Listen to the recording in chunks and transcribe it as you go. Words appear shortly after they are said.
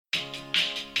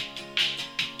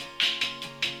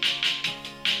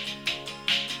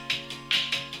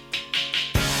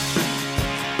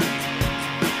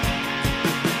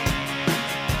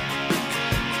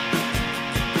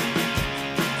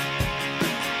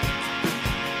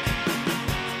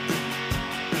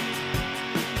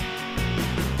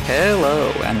Hello,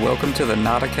 and welcome to the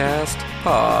Notacast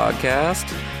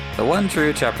podcast, the one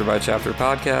true chapter-by-chapter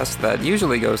podcast that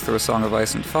usually goes through a Song of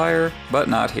Ice and Fire, but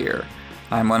not here.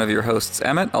 I'm one of your hosts,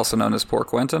 Emmett, also known as Poor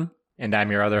Quentin. And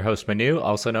I'm your other host, Manu,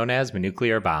 also known as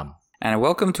Manuclear Bomb. And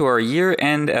welcome to our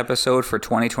year-end episode for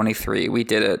 2023. We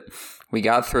did it. We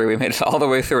got through. We made it all the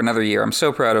way through another year. I'm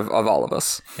so proud of all of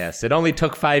us. Yes, it only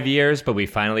took 5 years, but we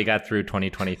finally got through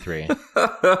 2023.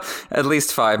 At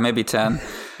least 5, maybe 10.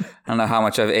 I don't know how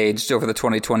much I've aged over the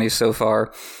 2020s so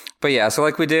far. But yeah, so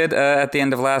like we did at the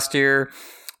end of last year,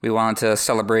 we wanted to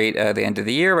celebrate the end of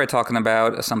the year by talking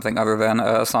about something other than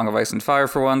A Song of Ice and Fire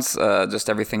for once. Just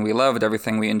everything we loved,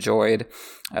 everything we enjoyed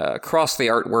across the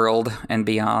art world and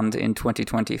beyond in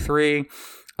 2023.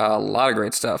 A lot of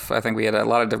great stuff. I think we had a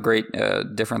lot of great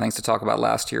different things to talk about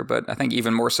last year, but I think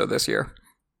even more so this year.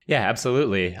 Yeah,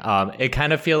 absolutely. It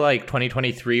kind of feel like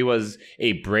 2023 was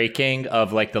a breaking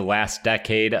of like the last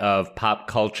decade of pop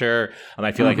culture.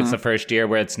 I feel like it's the first year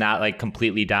where it's not like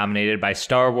completely dominated by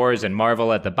Star Wars and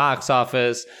Marvel at the box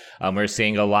office. We're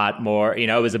seeing a lot more,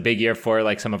 it was a big year for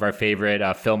like some of our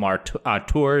favorite film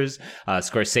tours,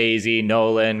 Scorsese,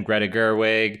 Nolan, Greta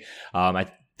Gerwig. I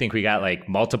think we got like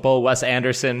multiple Wes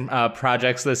Anderson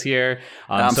projects this year.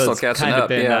 I'm so still it's catching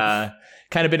kind up.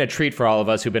 Kind of been a treat for all of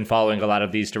us who've been following a lot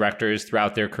of these directors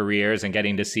throughout their careers and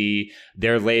getting to see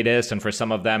their latest. And for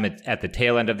some of them at the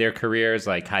tail end of their careers,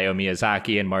 like Hayao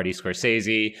Miyazaki and Marty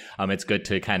Scorsese, it's good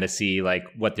to kind of see like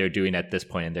what they're doing at this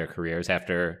point in their careers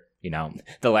after,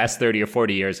 the last 30 or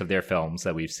 40 years of their films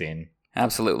that we've seen.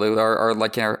 Absolutely. Our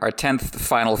 10th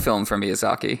final film from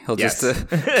Miyazaki. He'll just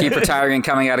keep retiring and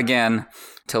coming out again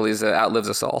till he's outlives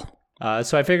us all.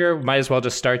 So I figure might as well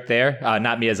just start there.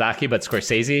 Not Miyazaki, but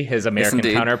Scorsese, his American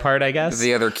counterpart, I guess.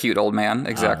 The other cute old man,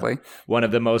 exactly. One of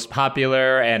the most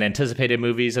popular and anticipated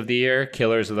movies of the year,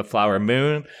 Killers of the Flower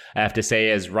Moon, I have to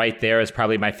say is right there as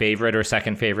probably my favorite or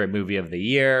second favorite movie of the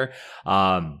year.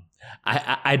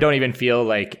 I don't even feel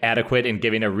like adequate in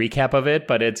giving a recap of it,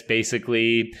 but it's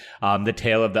basically the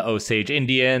tale of the Osage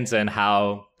Indians and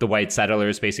how the white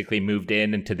settlers basically moved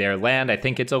into their land. I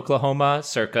think it's Oklahoma,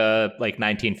 circa like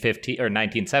 1950 or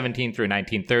 1917 through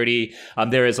 1930.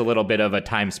 There is a little bit of a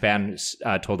time span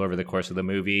told over the course of the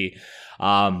movie.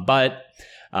 But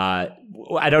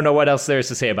I don't know what else there is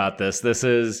to say about this. This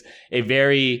is a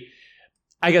very...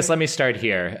 I guess let me start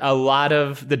here. A lot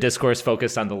of the discourse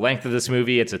focused on the length of this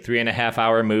movie. It's a 3.5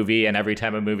 hour movie, and every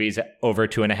time a movie's over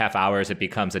 2.5 hours, it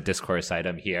becomes a discourse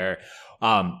item here.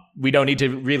 We don't need to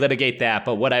relitigate that,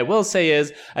 but what I will say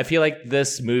is I feel like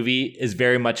this movie is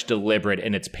very much deliberate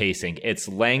in its pacing. Its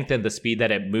length and the speed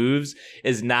that it moves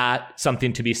is not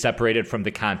something to be separated from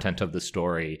the content of the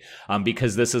story,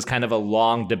 because this is kind of a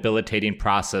long, debilitating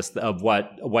process of what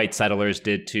white settlers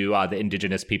did to the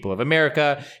indigenous people of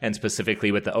America, and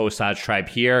specifically with the Osage tribe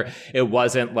here. It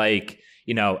wasn't like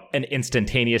an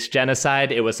instantaneous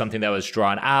genocide. It was something that was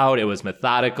drawn out. It was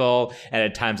methodical, and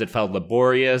at times it felt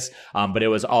laborious, but it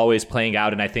was always playing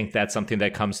out. And I think that's something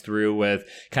that comes through with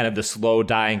kind of the slow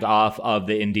dying off of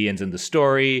the Indians in the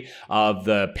story, of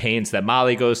the pains that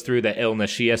Molly goes through, the illness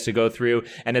she has to go through.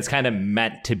 And it's kind of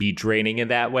meant to be draining in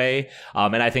that way.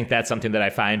 And I think that's something that I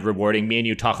find rewarding. Me and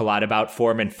you talk a lot about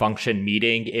form and function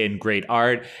meeting in great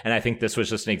art. And I think this was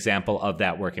just an example of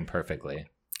that working perfectly.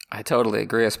 I totally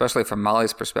agree, especially from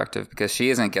Molly's perspective, because she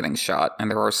isn't getting shot,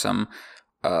 and there are some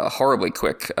horribly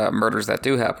quick murders that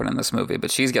do happen in this movie,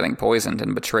 but she's getting poisoned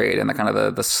and betrayed, and the kind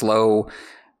of the slow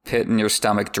pit in your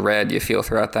stomach dread you feel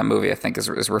throughout that movie, I think, is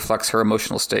reflects her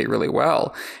emotional state really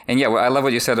well. And yeah, I love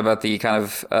what you said about the kind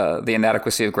of the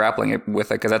inadequacy of grappling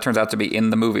with it, because that turns out to be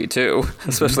in the movie too,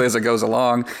 especially as it goes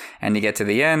along, and you get to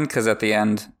the end, because at the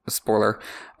end, spoiler,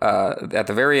 at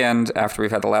the very end, after we've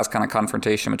had the last kind of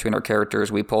confrontation between our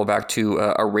characters, we pull back to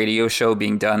a radio show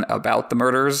being done about the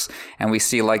murders, and we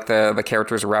see like the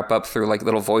characters wrap up through like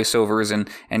little voiceovers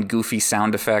and goofy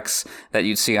sound effects that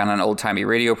you'd see on an old-timey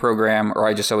radio program. Or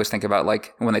I just always think about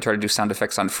like when they try to do sound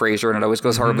effects on Frasier, and it always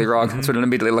goes horribly wrong. That's what it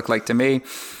immediately looked like to me.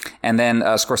 And then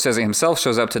Scorsese himself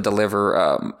shows up to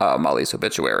deliver Molly's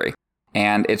obituary,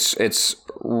 and it's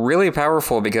really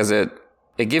powerful because it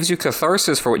gives you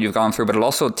catharsis for what you've gone through, but it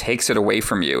also takes it away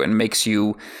from you and makes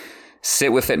you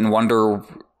sit with it and wonder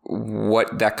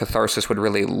what that catharsis would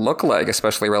really look like,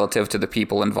 especially relative to the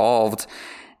people involved.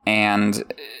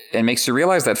 And it makes you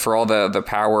realize that for all the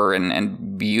power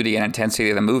and beauty and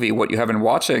intensity of the movie, what you have been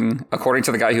watching, according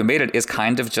to the guy who made it, is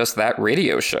kind of just that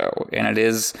radio show. And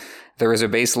there is a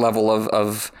base level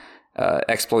of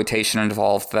exploitation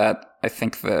involved that I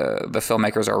think the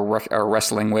filmmakers are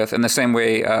wrestling with in the same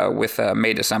way with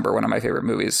May December, one of my favorite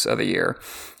movies of the year.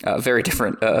 Very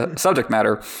different subject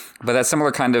matter, but that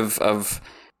similar kind of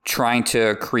trying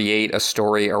to create a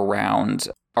story around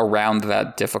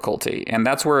that difficulty. And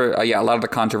that's where, a lot of the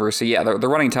controversy, the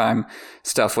running time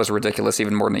stuff was ridiculous,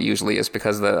 even more than it usually is,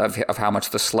 because of how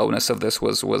much the slowness of this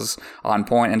was on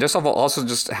point, and just also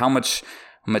just how much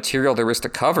material there is to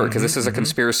cover, because this is a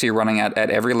conspiracy running at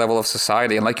every level of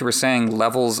society. And like you were saying,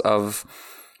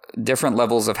 different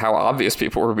levels of how obvious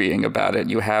people were being about it.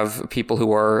 You have people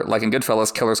who are, like in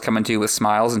Goodfellas, killers coming to you with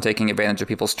smiles and taking advantage of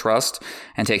people's trust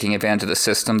and taking advantage of the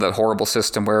system, the horrible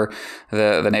system where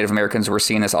the Native Americans were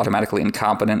seen as automatically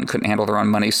incompetent and couldn't handle their own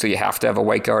money, so you have to have a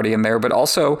white guardian there. But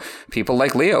also people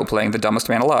like Leo playing the dumbest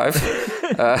man alive,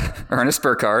 Ernest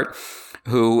Burkhart,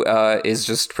 who is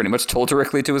just pretty much told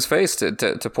directly to his face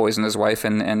to poison his wife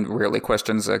and rarely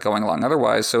questions going along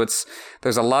otherwise. So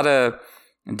there's a lot of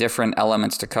different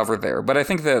elements to cover there. But I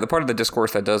think the part of the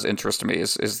discourse that does interest me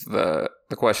is the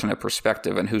question of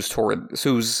perspective and whose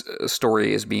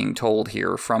story is being told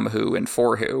here, from who and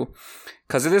for who.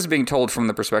 Because it is being told from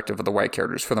the perspective of the white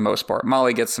characters for the most part.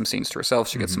 Molly gets some scenes to herself,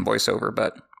 she gets some voiceover,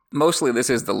 but mostly this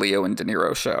is the Leo and De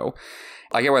Niro show.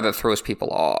 I get why that throws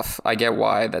people off. I get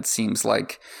why that seems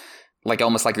like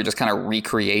almost like you're just kind of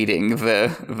recreating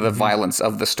the violence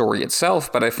of the story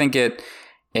itself. But I think it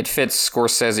fits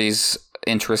Scorsese's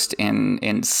interest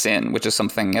in sin, which is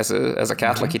something as a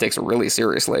Catholic he takes really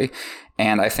seriously.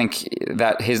 And I think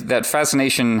that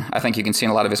fascination, I think you can see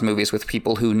in a lot of his movies with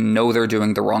people who know they're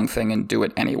doing the wrong thing and do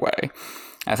it anyway.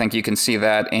 I think you can see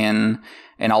that in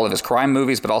all of his crime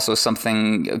movies, but also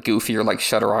something goofier like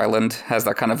Shutter Island has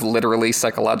that kind of literally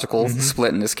psychological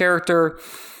split in his character.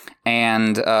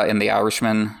 And in The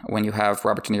Irishman, when you have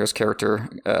Robert De Niro's character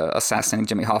assassinating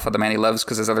Jimmy Hoffa, the man he loves,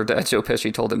 because his other dad, Joe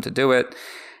Pesci, told him to do it.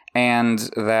 And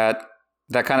that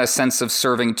kind of sense of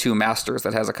serving two masters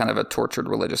that has a kind of a tortured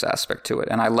religious aspect to it.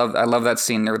 And I love that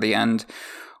scene near the end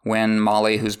when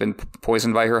Molly, who's been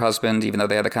poisoned by her husband, even though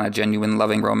they had a kind of genuine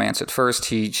loving romance at first,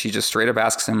 she just straight up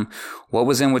asks him, "What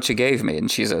was in what you gave me?" And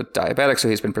she's a diabetic, so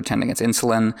he's been pretending it's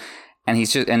insulin.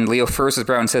 And Leo furrows his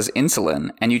brow and says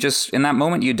insulin. And you just, in that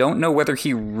moment, you don't know whether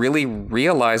he really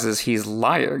realizes he's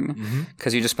lying,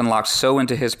 because you've just been locked so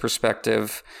into his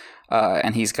perspective.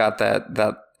 And he's got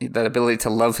that ability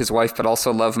to love his wife, but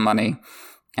also love money.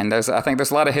 And I think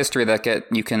there's a lot of history that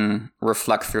you can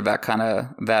reflect through that kind of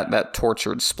that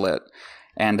tortured split.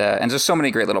 And just so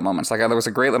many great little moments. Like there was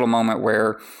a great little moment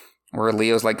where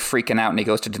Leo's like freaking out and he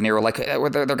goes to De Niro like,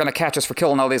 they're going to catch us for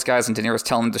killing all these guys. And De Niro's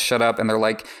telling him to shut up. And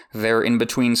they're in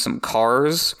between some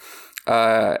cars,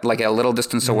 like a little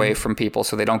distance away from people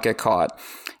so they don't get caught.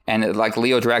 And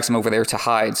Leo drags him over there to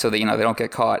hide so that, they don't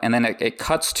get caught. And then it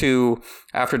cuts to,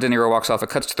 after De Niro walks off, it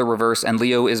cuts to the reverse, and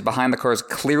Leo is behind the cars,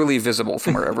 clearly visible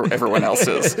from wherever everyone else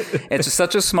is. It's just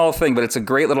such a small thing, but it's a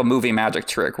great little movie magic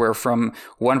trick where from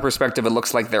one perspective, it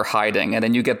looks like they're hiding. And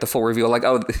then you get the full reveal, like,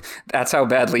 oh, that's how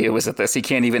bad Leo is at this. He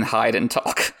can't even hide and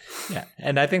talk. Yeah,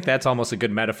 and I think that's almost a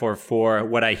good metaphor for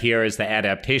what I hear is the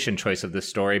adaptation choice of this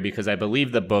story, because I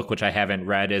believe the book, which I haven't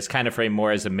read, is kind of framed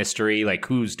more as a mystery, like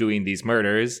who's doing these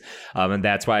murders. And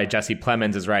that's why Jesse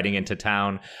Plemons is riding into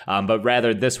town. But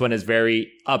rather, this one is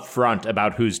very upfront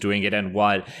about who's doing it and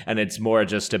what. And it's more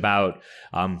just about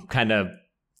kind of,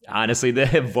 honestly, the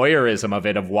voyeurism of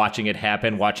it, of watching it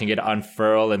happen, watching it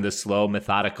unfurl in this slow,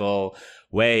 methodical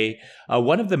way.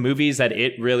 One of the movies that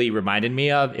it really reminded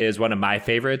me of is one of my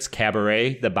favorites,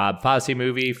 Cabaret, the Bob Fosse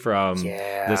movie from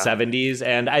the 70s.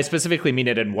 And I specifically mean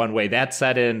it in one way. That's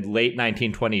set in late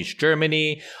 1920s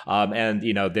Germany. And,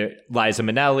 Liza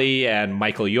Minnelli and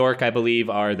Michael York, I believe,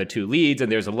 are the two leads. And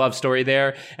there's a love story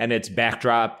there. And it's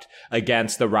backdropped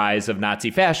against the rise of Nazi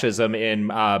fascism in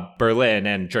Berlin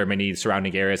and Germany,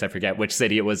 surrounding areas. I forget which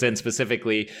city it was in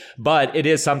specifically. But it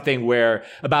is something where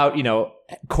about,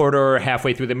 quarter or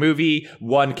halfway through the movie,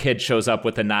 one kid shows up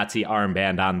with a Nazi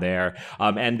armband on there.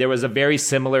 And there was a very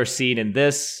similar scene in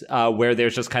this where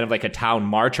there's just kind of like a town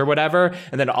march or whatever.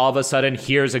 And then all of a sudden,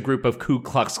 here's a group of Ku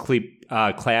Klux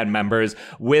Klan members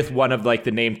with one of like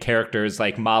the named characters,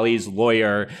 like Molly's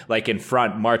lawyer, like in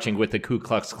front marching with the Ku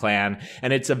Klux Klan.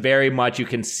 And it's a very much, you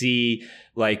can see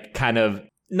like kind of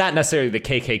not necessarily the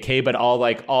KKK, but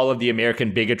all of the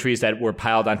American bigotries that were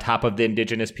piled on top of the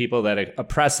indigenous people that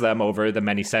oppressed them over the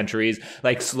many centuries,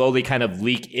 like slowly kind of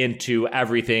leak into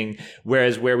everything.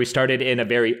 Whereas where we started in a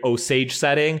very Osage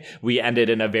setting, we ended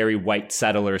in a very white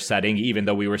settler setting, even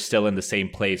though we were still in the same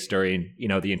place during,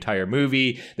 the entire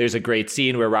movie. There's a great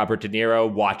scene where Robert De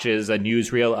Niro watches a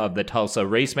newsreel of the Tulsa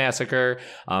Race Massacre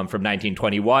from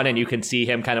 1921. And you can see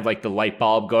him kind of like the light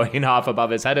bulb going off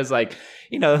above his head is like,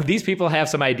 these people have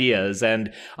some some ideas.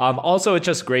 And also, it's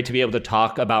just great to be able to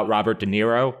talk about Robert De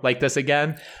Niro like this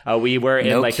again. We were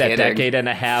in that decade and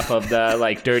a half of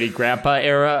the Dirty Grandpa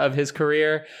era of his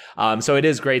career. So it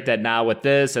is great that now with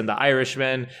this and The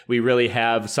Irishman, we really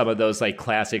have some of those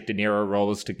classic De Niro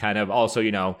roles to kind of also,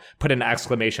 put an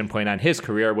exclamation point on his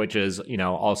career, which is,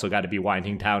 also got to be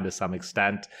winding down to some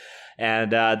extent.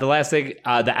 And the last thing,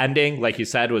 the ending, like you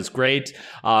said, was great.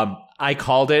 I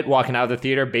called it, walking out of the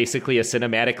theater, basically a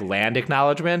cinematic land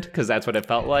acknowledgement, because that's what it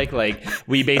felt like.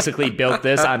 We basically built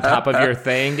this on top of your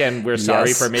thing, and we're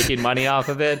sorry for making money off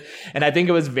of it. And I think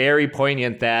it was very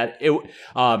poignant that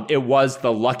it was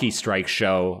the Lucky Strike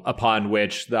show upon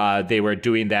which they were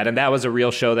doing that. And that was a real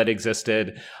show that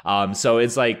existed. So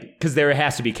it's because there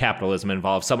has to be capitalism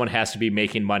involved. Someone has to be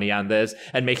making money on this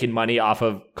and making money off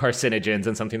of carcinogens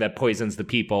and something that poisons the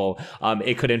people.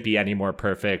 It couldn't be any more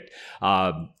perfect.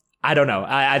 I don't know.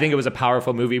 I think it was a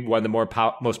powerful movie, one of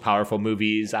the most powerful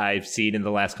movies I've seen in the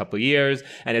last couple of years.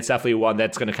 And it's definitely one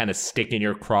that's going to kind of stick in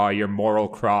your craw, your moral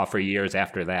craw for years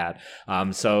after that.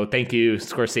 So thank you,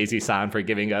 Scorsese-san, for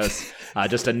giving us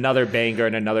just another banger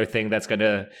and another thing that's going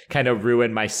to kind of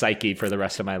ruin my psyche for the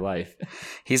rest of my life.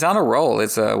 He's on a roll.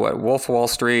 It's Wolf of Wall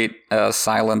Street,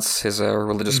 Silence, his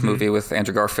religious movie with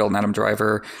Andrew Garfield and Adam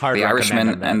Driver, The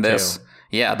Irishman, and this. Too.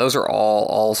 Yeah, those are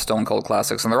all stone cold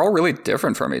classics, and they're all really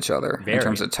different from each other in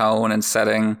terms of tone and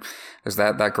setting. There's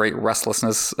that great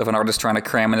restlessness of an artist trying to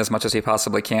cram in as much as he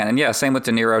possibly can. And yeah, same with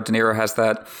De Niro. De Niro has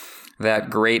that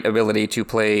great ability to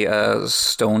play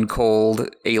stone cold,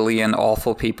 alien,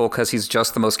 awful people because he's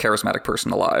just the most charismatic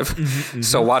person alive. Mm-hmm.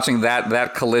 So watching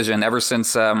that collision ever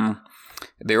since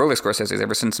the early Scorsese's,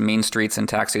 ever since Mean Streets and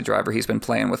Taxi Driver, he's been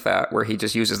playing with that, where he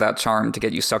just uses that charm to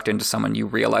get you sucked into someone you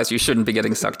realize you shouldn't be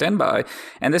getting sucked in by.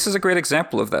 And this is a great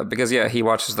example of that, because he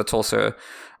watches the Tulsa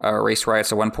race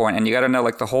riots at one point, and you got to know,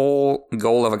 the whole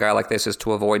goal of a guy like this is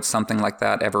to avoid something like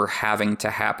that ever having to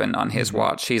happen on his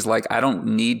watch. He's like, I don't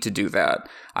need to do that.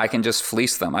 I can just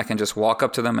fleece them. I can just walk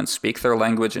up to them and speak their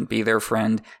language and be their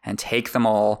friend and take them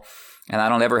all. And I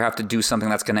don't ever have to do something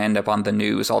that's going to end up on the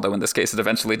news, although in this case it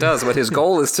eventually does. But his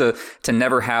goal is to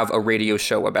never have a radio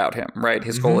show about him, right?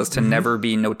 His goal is to never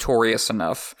be notorious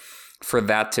enough for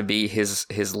that to be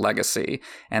his legacy.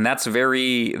 And that's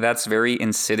very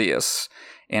insidious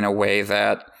in a way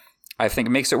that I think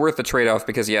makes it worth the trade-off,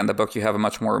 because, in the book you have a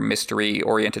much more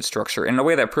mystery-oriented structure in a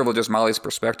way that privileges Molly's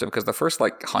perspective, because the first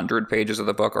 100 pages of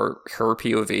the book are her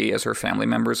POV as her family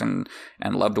members and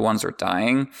loved ones are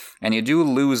dying. And you do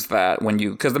lose that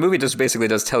because the movie just basically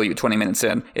does tell you 20 minutes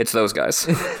in, it's those guys.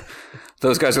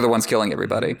 Those guys are the ones killing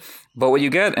everybody. But what you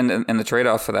get in the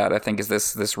trade-off for that, I think, is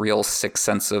this real sick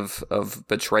sense of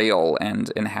betrayal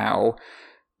and how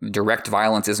direct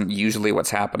violence isn't usually what's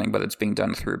happening, but it's being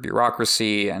done through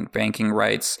bureaucracy and banking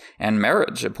rights and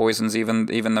marriage. It poisons even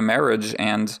the marriage.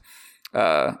 And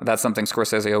that's something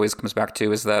Scorsese always comes back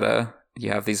to, is that you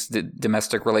have these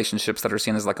domestic relationships that are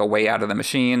seen as a way out of the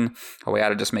machine, a way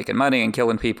out of just making money and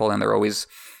killing people, and they're always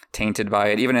tainted by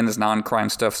it. Even in this non-crime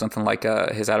stuff, something like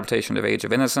his adaptation of Age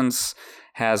of Innocence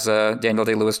has Daniel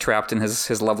Day-Lewis trapped in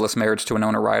his loveless marriage to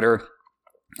Winona Ryder.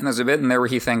 And there's a bit in there where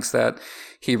he thinks that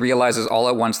he realizes all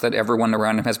at once that everyone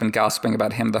around him has been gossiping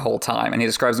about him the whole time. And he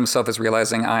describes himself as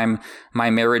realizing, my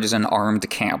marriage is an armed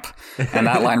camp. And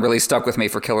that line really stuck with me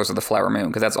for Killers of the Flower Moon,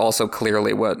 because that's also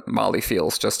clearly what Molly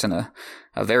feels, just in a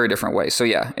very different way. So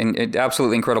yeah,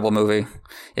 absolutely incredible movie.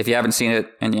 If you haven't seen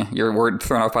it and you're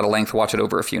thrown off by the length, watch it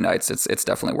over a few nights. It's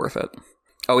definitely worth it.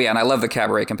 Oh yeah, and I love the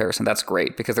Cabaret comparison. That's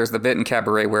great, because there's the bit in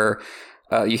Cabaret where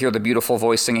you hear the beautiful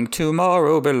voice singing,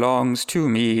 "Tomorrow belongs to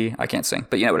me." I can't sing,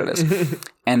 but you know what it is.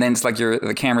 And then it's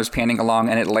the camera's panning along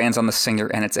and it lands on the singer,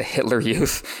 and it's a Hitler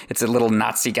Youth. It's a little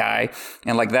Nazi guy.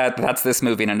 And that's this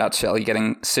movie in a nutshell. You're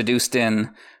getting seduced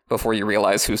in before you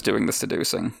realize who's doing the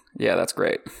seducing. Yeah, that's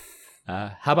great.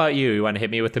 How about you? You want to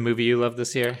hit me with the movie you love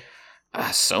this year?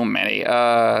 So many.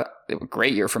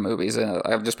 Great year for movies.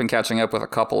 I've just been catching up with a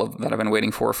couple that I've been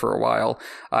waiting for a while.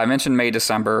 I mentioned May,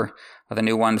 December. The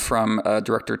new one from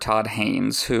director Todd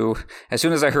Haynes, who, as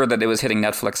soon as I heard that it was hitting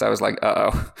Netflix, I was like,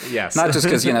 uh-oh. Yes. Not just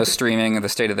because, streaming and the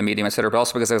state of the medium, et cetera, but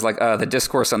also because I was like, the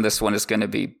discourse on this one is going to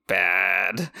be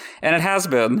bad. And it has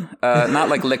been. Not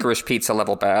like Licorice Pizza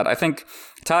level bad. I think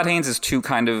Todd Haynes is too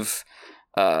kind of...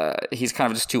 he's kind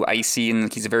of just too icy,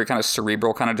 and he's a very kind of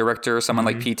cerebral kind of director. Someone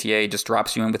like PTA just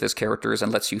drops you in with his characters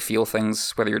and lets you feel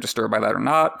things, whether you're disturbed by that or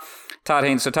not. Todd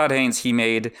Haynes,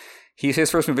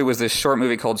 his first movie was this short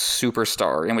movie called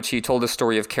Superstar, in which he told the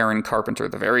story of Karen Carpenter,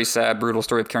 the very sad, brutal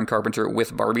story of Karen Carpenter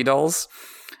with Barbie dolls.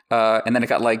 And then it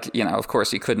got like, of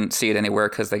course you couldn't see it anywhere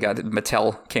because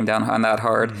Mattel came down on that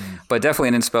hard, but definitely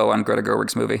an inspo on Greta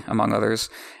Gerwig's movie, among others.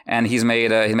 And he's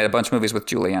made a bunch of movies with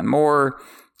Julianne Moore.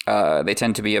 They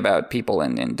tend to be about people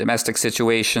in domestic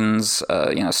situations,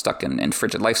 stuck in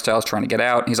frigid lifestyles, trying to get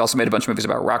out. He's also made a bunch of movies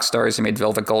about rock stars. He made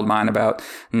Velvet Goldmine about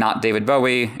not David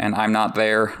Bowie, and I'm Not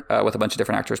There, with a bunch of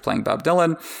different actors playing Bob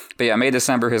Dylan. But yeah, May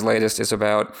December, his latest, is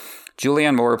about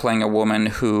Julianne Moore playing a woman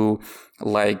who,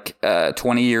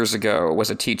 20 years ago, was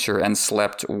a teacher and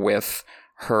slept with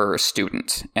her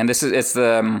student. And it's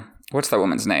the... what's that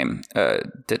woman's name?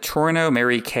 DeTorno,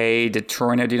 Mary Kay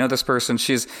DeTorno. Do you know this person?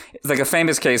 It's like a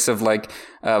famous case of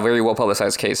a very well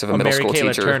publicized case of a middle school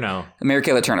teacher. Mary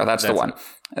Kay Letourneau. That's the one.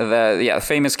 The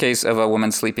famous case of a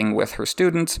woman sleeping with her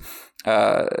student.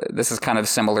 This is kind of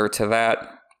similar to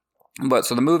that. But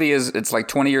so the movie it's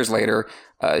 20 years later.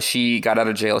 She got out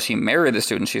of jail. She married the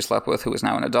student she slept with, who is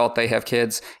now an adult. They have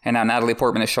kids. And now Natalie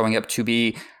Portman is showing up to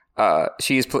be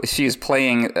she is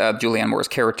playing Julianne Moore's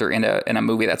character in a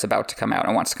movie that's about to come out,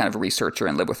 and wants to kind of research her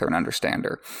and live with her and understand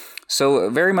her. So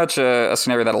very much a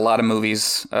scenario that a lot of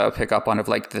movies pick up on, of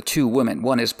the two women,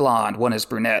 one is blonde, one is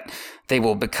brunette. They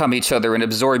will become each other and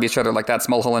absorb each other. Like that's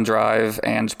Mulholland Drive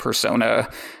and Persona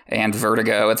and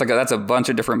Vertigo. It's that's a bunch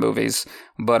of different movies,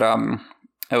 but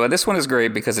this one is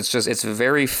great because it's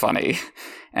very funny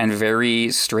and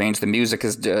very strange. The music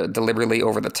is deliberately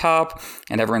over the top,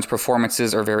 and everyone's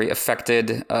performances are very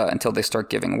affected until they start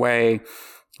giving way.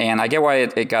 And I get why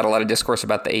it got a lot of discourse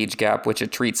about the age gap, which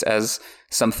it treats as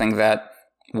something that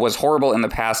was horrible in the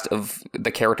past of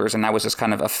the characters, and that was just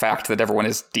kind of a fact that everyone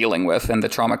is dealing with, and the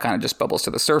trauma kind of just bubbles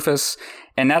to the surface.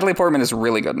 And Natalie Portman is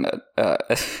really good in it.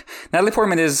 Natalie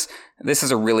Portman this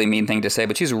is a really mean thing to say,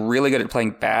 but she's really good at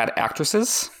playing bad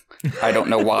actresses. I don't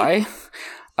know why.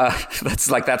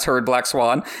 That's her in Black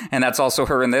Swan, and that's also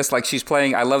her in this. She's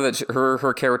playing. I love that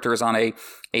her character is on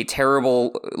a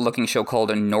terrible looking show called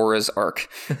A Nora's Ark,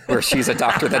 where she's a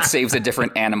doctor that saves a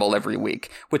different animal every week,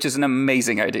 which is an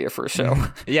amazing idea for a show.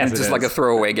 Yes, it's just a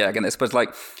throwaway gag in this, but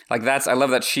that's I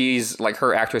love that she's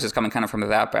her actress is coming kind of from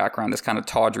that background, this kind of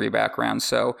tawdry background.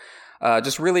 So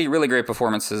just really, really great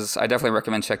performances. I definitely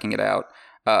recommend checking it out.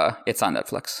 It's on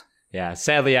Netflix. Yeah,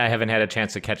 sadly, I haven't had a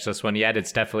chance to catch this one yet.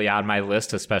 It's definitely on my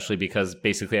list, especially because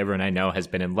basically everyone I know has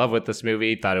been in love with this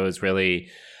movie, thought it was really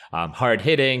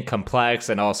hard-hitting, complex,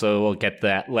 and also will get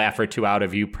that laugh or two out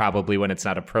of you probably when it's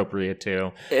not appropriate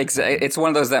to. Exactly. It's one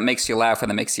of those that makes you laugh and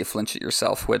that makes you flinch at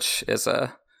yourself, which is,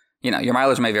 your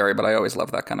mileage may vary, but I always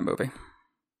love that kind of movie.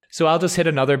 So I'll just hit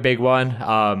another big one.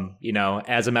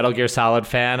 As a Metal Gear Solid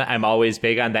fan, I'm always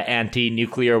big on the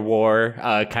anti-nuclear war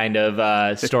kind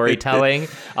of storytelling.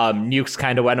 Nukes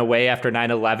kind of went away after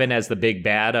 9/11 as the big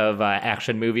bad of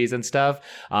action movies and stuff.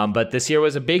 But this year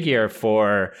was a big year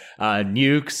for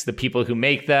nukes, the people who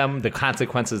make them, the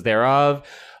consequences thereof.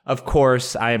 Of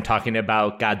course, I am talking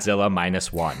about Godzilla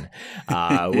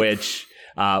 -1, which...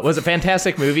 was a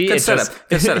fantastic movie. Good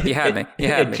setup. You had me.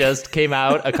 It just came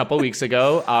out a couple weeks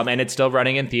ago, and it's still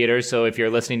running in theaters. So if you're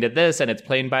listening to this and it's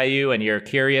playing by you and you're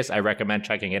curious, I recommend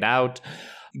checking it out.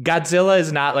 Godzilla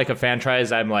is not a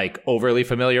franchise I'm overly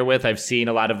familiar with. I've seen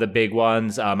a lot of the big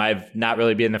ones. I've not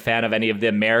really been a fan of any of the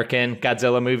American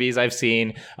Godzilla movies I've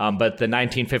seen. But the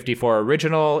 1954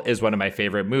 original is one of my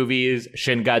favorite movies.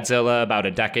 Shin Godzilla about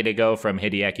a decade ago from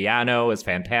Hideaki Anno is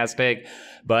fantastic.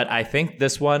 But I think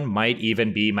this one might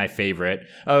even be my favorite,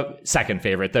 second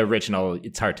favorite. The original,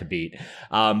 it's hard to beat.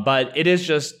 But it is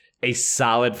just a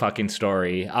solid fucking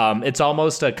story. It's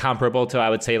almost comparable to, I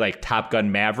would say, Top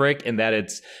Gun Maverick, in that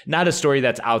it's not a story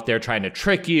that's out there trying to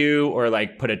trick you or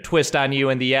put a twist on you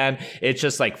in the end. It's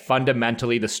just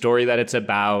fundamentally the story that it's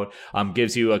about,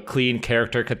 gives you a clean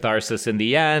character catharsis in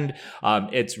the end.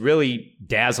 It's really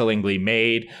dazzlingly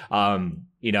made.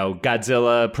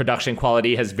 Godzilla production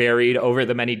quality has varied over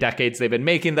the many decades they've been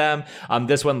making them.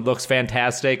 This one looks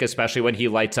fantastic, especially when he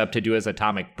lights up to do his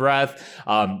atomic breath.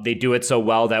 They do it so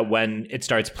well that when it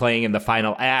starts playing in the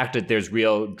final act, there's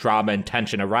real drama and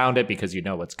tension around it because you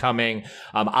know what's coming.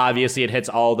 Obviously, it hits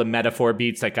all the metaphor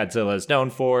beats that Godzilla is known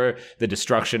for: the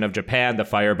destruction of Japan, the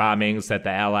fire bombings that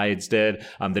the Allies did,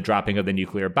 the dropping of the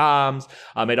nuclear bombs.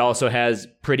 It also has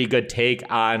pretty good take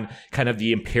on kind of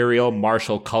the imperial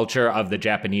martial culture of the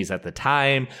Japanese at the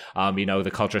time.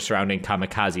 The culture surrounding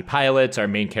kamikaze pilots. Our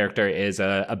main character is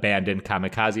a abandoned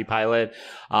kamikaze pilot.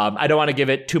 I don't want to give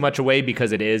it too much away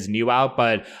because it is new out,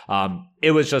 but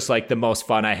it was just the most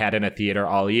fun I had in a theater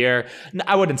all year.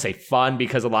 I wouldn't say fun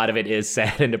because a lot of it is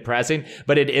sad and depressing,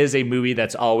 but it is a movie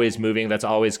that's always moving, that's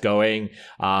always going.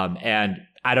 And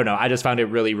I don't know, I just found it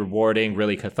really rewarding,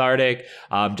 really cathartic.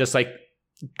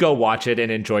 Go watch it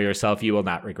and enjoy yourself. You will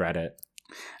not regret it.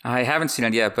 I haven't seen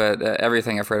it yet, but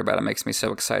everything I've read about it makes me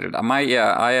so excited. My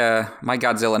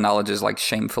Godzilla knowledge is like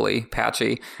shamefully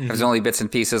patchy. Mm-hmm. There's only bits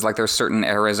and pieces. Like there's certain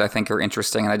eras I think are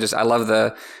interesting, and I love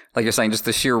like you're saying, just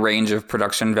the sheer range of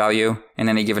production value in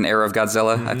any given era of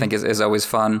Godzilla. Mm-hmm. I think is always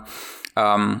fun.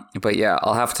 But yeah,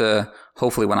 I'll have to,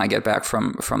 hopefully when I get back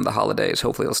from the holidays,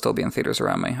 hopefully it'll still be in theaters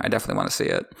around me. I definitely want to see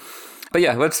it. But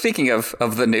yeah, but speaking of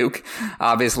the nuke,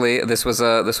 obviously this was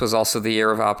also the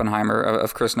year of Oppenheimer,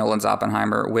 of Chris Nolan's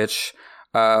Oppenheimer, which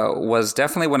was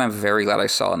definitely one I'm very glad I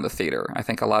saw in the theater. I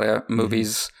think a lot of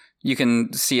movies you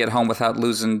can see at home without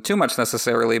losing too much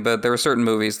necessarily, but there are certain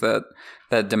movies that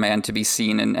demand to be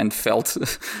seen and felt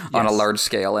on a large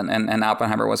scale, and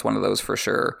Oppenheimer was one of those for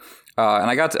sure. And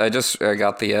I got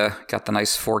the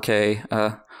nice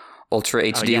 4K Ultra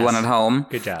HD one at home.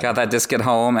 Good job. Got that disc at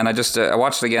home, and I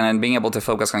watched it again, and being able to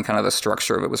focus on kind of the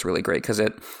structure of it was really great because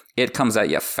it comes at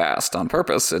you fast on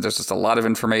purpose. There's just a lot of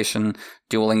information,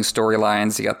 dueling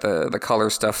storylines. You got the color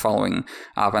stuff following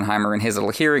Oppenheimer in his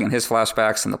little hearing and his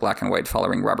flashbacks, and the black and white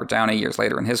following Robert Downey years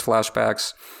later in his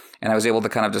flashbacks. And I was able to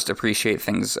kind of just appreciate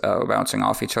things bouncing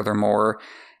off each other more,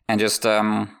 and just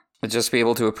be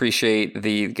able to appreciate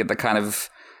the kind of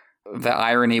the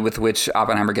irony with which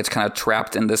Oppenheimer gets kind of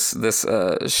trapped in this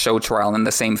show trial, and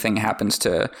the same thing happens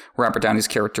to Robert Downey's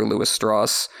character Louis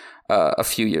Strauss a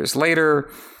few years later,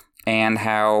 and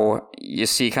how you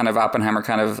see kind of Oppenheimer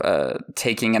kind of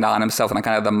taking it on himself, and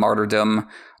kind of the martyrdom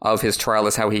of his trial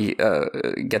is how he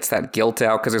gets that guilt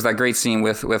out, because there's that great scene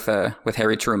with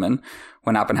Harry Truman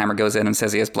when Oppenheimer goes in and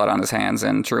says he has blood on his hands,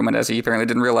 and Truman, as he apparently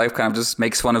did in real life, kind of just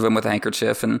makes fun of him with a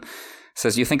handkerchief and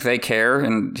says, "You think they care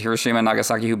in Hiroshima and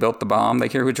Nagasaki who built the bomb? They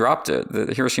care who dropped it.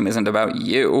 The Hiroshima isn't about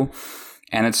you."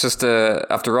 And it's just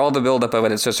after all the buildup of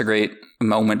it, it's just a great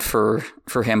moment for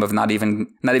him of not even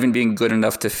being good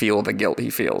enough to feel the guilt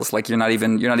he feels. Like you're not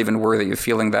even worthy of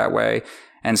feeling that way.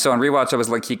 And so on rewatch, I was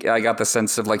like, I got the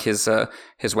sense of like his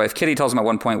wife Kitty tells him at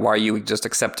one point, "Why are you just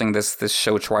accepting this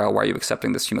show trial? Why are you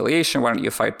accepting this humiliation? Why don't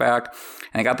you fight back?"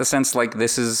 And I got the sense like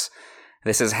this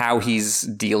is how he's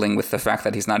dealing with the fact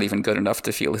that he's not even good enough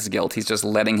to feel his guilt. He's just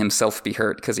letting himself be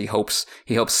hurt because he hopes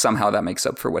somehow that makes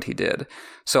up for what he did.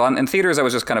 So in theaters, I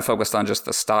was just kind of focused on just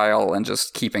the style and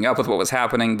just keeping up with what was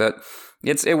happening. But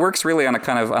it works really on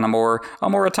a more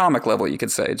atomic level, you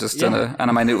could say, just on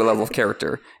a minute level of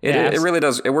character. It really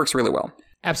does. It works really well.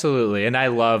 Absolutely. And I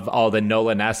love all the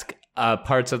Nolan-esque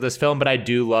parts of this film, but I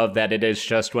do love that it is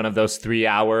just one of those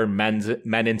 3-hour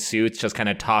men in suits just kind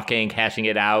of talking, hashing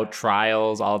it out,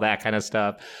 trials, all that kind of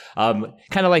stuff. Kind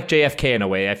of like JFK in a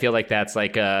way. I feel like that's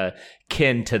like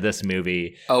kin to this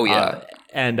movie. Oh, yeah.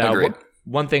 Agreed.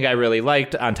 One thing I really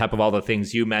liked, on top of all the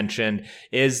things you mentioned,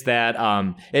 is that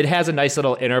it has a nice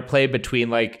little interplay between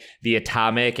like the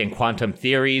atomic and quantum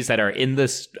theories that are in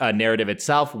this narrative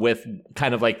itself with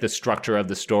kind of like the structure of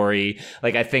the story.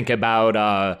 Like I think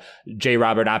about J.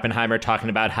 Robert Oppenheimer talking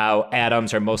about how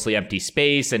atoms are mostly empty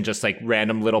space and just like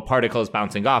random little particles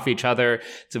bouncing off each other.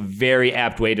 It's a very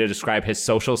apt way to describe his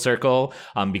social circle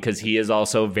because he is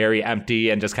also very empty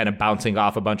and just kind of bouncing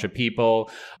off a bunch of people.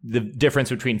 The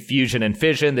difference between fusion and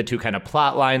fission, the two kind of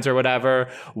plot lines or whatever.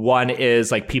 One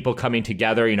is like people coming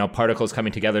together, particles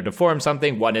coming together to form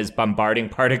something. One is bombarding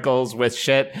particles with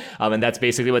shit. And that's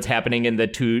basically what's happening in the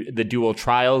dual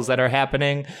trials that are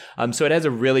happening. So it has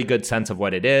a really good sense of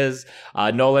what it is.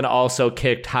 Nolan also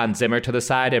kicked Hans Zimmer to the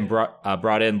side and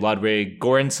brought in Ludwig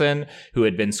Göransson, who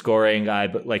had been scoring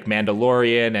like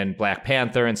Mandalorian and Black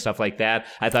Panther and stuff like that.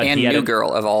 I thought New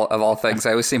Girl of all things.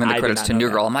 I always see him in the credits to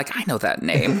New Girl. I'm like, I know that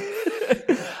name.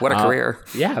 What a career.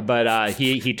 Yeah, but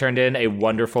he turned in a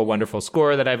wonderful, wonderful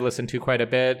score that I've listened to quite a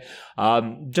bit.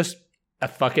 Just a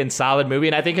fucking solid movie.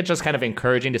 And I think it's just kind of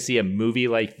encouraging to see a movie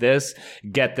like this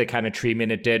get the kind of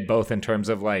treatment it did, both in terms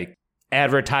of like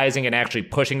advertising and actually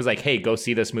pushing like, hey, go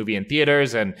see this movie in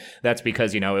theaters. And that's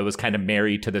because, it was kind of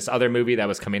married to this other movie that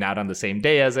was coming out on the same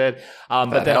day as it.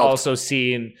 But then also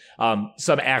seeing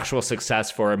some actual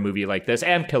success for a movie like this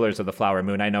and Killers of the Flower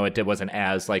Moon. I know it wasn't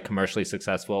as like commercially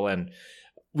successful, and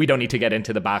we don't need to get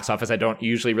into the box office. I don't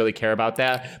usually really care about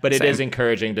that, but it is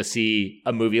encouraging to see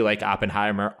a movie like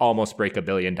Oppenheimer almost break $1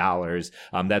 billion.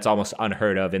 That's almost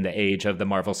unheard of in the age of the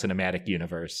Marvel Cinematic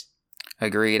Universe.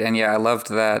 Agreed. And yeah, I loved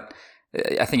that.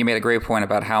 I think you made a great point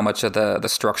about how much of the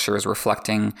structure is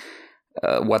reflecting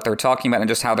what they're talking about and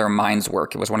just how their minds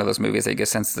work. It was one of those movies that you get a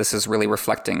sense this is really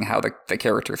reflecting how the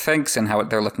character thinks and how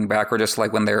they're looking back, or just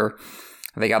like when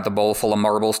they got the bowl full of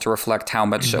marbles to reflect how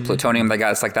much plutonium they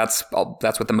got. It's like that's what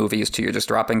the movie is too. You're just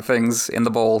dropping things in the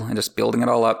bowl and just building it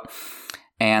all up.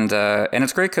 And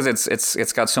it's great because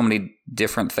it's got so many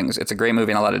different things. It's a great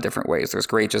movie in a lot of different ways. There's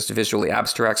great just visually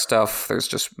abstract stuff. There's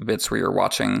just bits where you're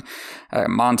watching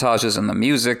montages and the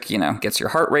music, gets your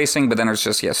heart racing. But then there's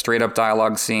just straight up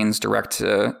dialogue scenes, direct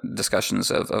discussions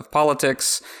of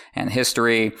politics and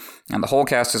history. And the whole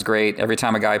cast is great. Every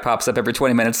time a guy pops up every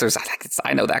 20 minutes,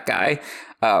 I know that guy.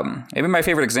 Maybe my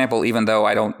favorite example, even though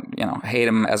I don't, hate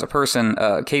him as a person,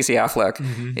 Casey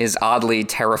Affleck is oddly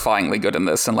terrifyingly good in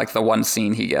this. And like the one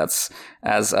scene he gets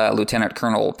as Lieutenant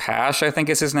Colonel Pash, I think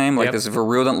is his name, like this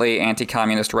virulently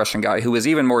anti-communist Russian guy who is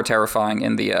even more terrifying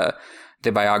in the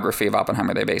biography of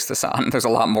Oppenheimer they based this on. There's a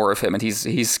lot more of him, and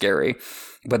he's scary.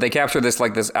 But they capture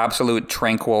this absolute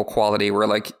tranquil quality where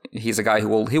like he's a guy who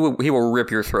will rip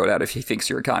your throat out if he thinks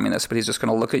you're a communist, but he's just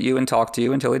going to look at you and talk to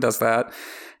you until he does that.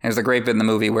 And there's a great bit in the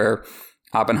movie where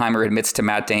Oppenheimer admits to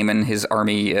Matt Damon, his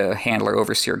army handler,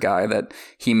 overseer guy, that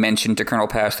he mentioned to Colonel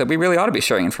Pash that we really ought to be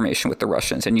sharing information with the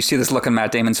Russians. And you see this look on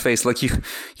Matt Damon's face, like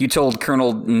you told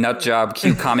Colonel Nutjob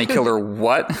Q Commie Killer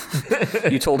what?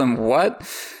 You told him what?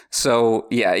 So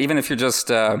yeah, even if you're just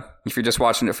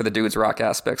watching it for the dudes rock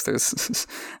aspects,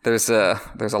 there's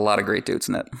a lot of great dudes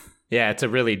in it. Yeah, it's a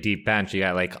really deep bench. You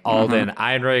got like Alden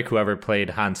Ehrenreich, whoever played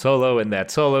Han Solo in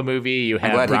that Solo movie. You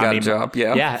have I'm glad he got a job.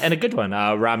 Yeah, and a good one.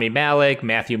 Rami Malek,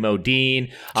 Matthew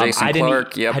Modine, Jason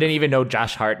Clarke. I didn't even know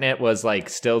Josh Hartnett was like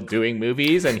still doing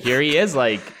movies, and here he is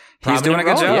like. He's doing a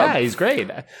good job. Yeah, he's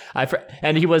great.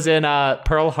 And he was in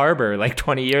Pearl Harbor like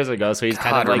 20 years ago, so he's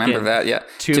kind of like remember that. Yeah,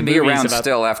 to be around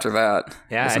still after that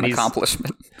is an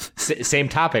accomplishment. Same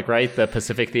topic, right? The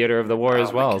Pacific Theater of the War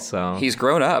as well. So he's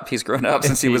grown up. He's grown up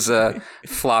since he was a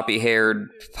floppy-haired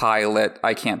pilot.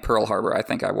 I can't Pearl Harbor. I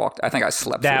think I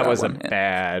slept. That through was one. a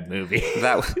bad movie.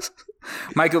 That was.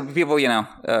 People,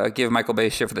 give Michael Bay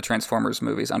shit for the Transformers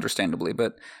movies, understandably,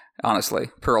 but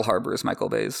honestly, Pearl Harbor is Michael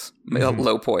Bay's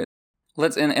low point.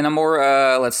 In a more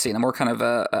kind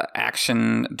of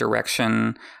action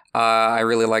direction. I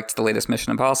really liked the latest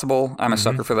Mission Impossible. I'm a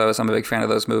sucker for those. I'm a big fan of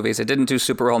those movies. It didn't do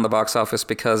super well in the box office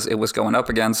because it was going up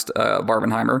against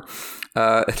Barbenheimer.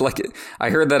 I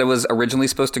heard that it was originally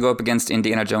supposed to go up against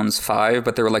Indiana Jones 5,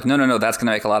 but they were like, no, that's going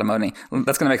to make a lot of money.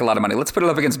 Let's put it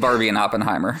up against Barbie and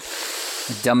Oppenheimer.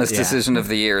 Dumbest decision of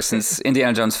the year, since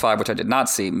Indiana Jones 5, which I did not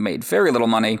see, made very little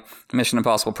money. Mission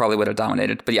Impossible probably would have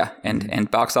dominated. But yeah, and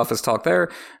box office talk there.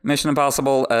 Mission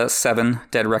Impossible 7,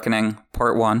 Dead Reckoning,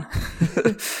 Part 1,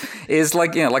 is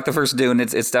like the first Dune.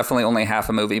 It's definitely only half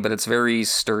a movie, but it's very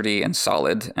sturdy and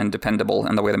solid and dependable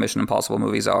in the way the Mission Impossible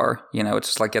movies are. It's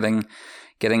just like getting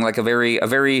like a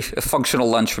very functional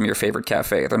lunch from your favorite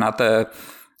cafe. They're not the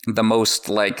most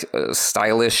like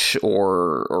stylish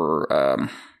or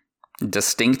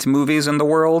distinct movies in the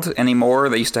world anymore.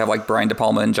 They used to have like Brian De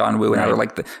Palma and John Woo, and now they're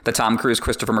like the Tom Cruise,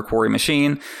 Christopher McQuarrie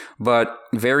machine, but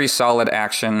very solid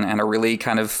action and a really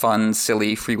kind of fun,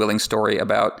 silly, freewheeling story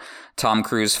about Tom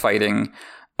Cruise fighting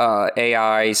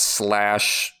AI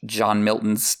 / John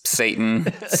Milton's Satan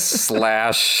 /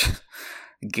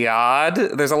 God.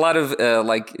 There's a lot of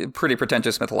pretty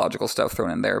pretentious mythological stuff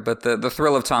thrown in there, but the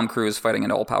thrill of Tom Cruise fighting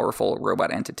an all-powerful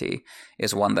robot entity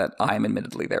is one that I'm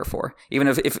admittedly there for. Even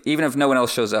if no one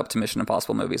else shows up to Mission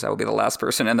Impossible movies, I will be the last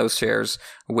person in those chairs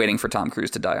waiting for Tom Cruise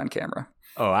to die on camera.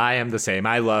 Oh, I am the same.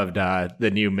 I loved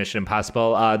the new Mission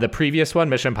Impossible. The previous one,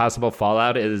 Mission Impossible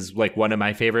Fallout, is like one of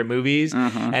my favorite movies.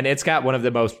 And it's got one of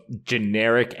the most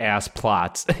generic ass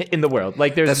plots in the world.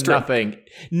 Like there's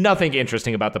nothing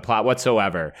interesting about the plot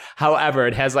whatsoever. However,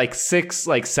 it has like 6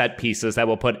 like set pieces that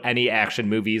will put any action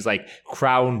movie's like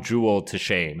crown jewel to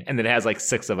shame. And it has like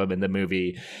 6 of them in the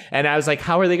movie. And I was like,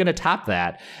 how are they going to top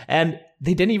that? And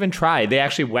they didn't even try. They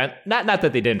actually went, not that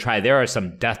they didn't try. There are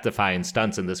some death-defying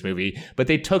stunts in this movie, but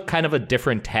they took kind of a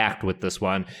different tact with this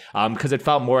one because it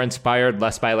felt more inspired,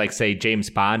 less by like, say, James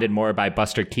Bond and more by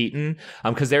Buster Keaton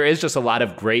because there is just a lot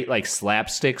of great like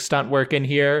slapstick stunt work in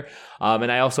here.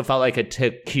 And I also felt like it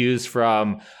took cues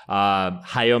from Hayao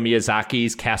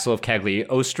Miyazaki's Castle of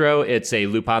Cagliostro. It's a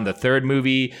Lupin the Third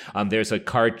movie. There's a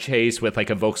car chase with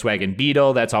like a Volkswagen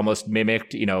Beetle that's almost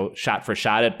mimicked, shot for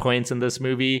shot at points in this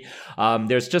movie.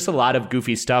 There's just a lot of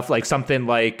goofy stuff, like something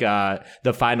like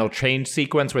the final train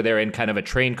sequence where they're in kind of a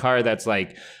train car that's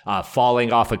like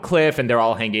falling off a cliff and they're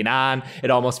all hanging on. It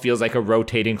almost feels like a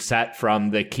rotating set from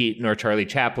the Keaton or Charlie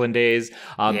Chaplin days.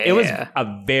 It was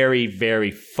a very, very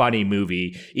funny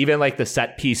movie. Even like the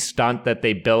set piece stunt that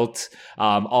they built,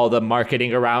 all the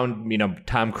marketing around,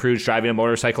 Tom Cruise driving a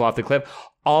motorcycle off the cliff.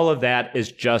 All of that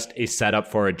is just a setup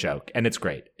for a joke, and it's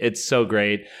great. It's so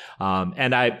great.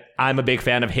 And I I'm a big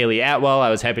fan of Haley Atwell.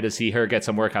 I was happy to see her get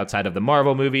some work outside of the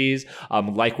Marvel movies.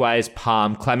 Likewise,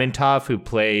 Pom Klementieff, who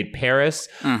played Paris.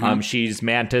 She's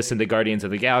Mantis in the Guardians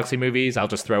of the Galaxy movies. I'll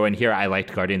just throw in here, I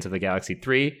liked Guardians of the Galaxy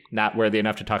 3. Not worthy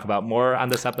enough to talk about more on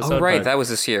this episode. Oh, right. That was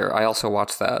this year. I also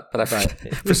watched that. But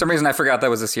for some reason, I forgot that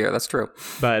was this year. That's true.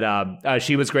 But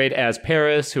she was great as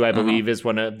Paris, who I believe is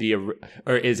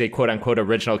is a quote-unquote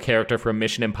original character from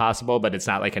Mission Impossible, but it's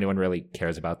not like anyone really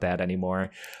cares about that anymore.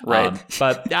 Right.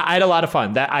 But I had a lot of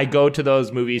fun. That I go to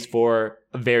those movies for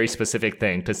a very specific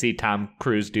thing, to see Tom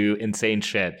Cruise do insane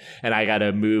shit, and I got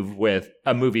a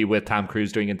movie with Tom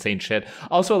Cruise doing insane shit.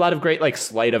 Also, a lot of great like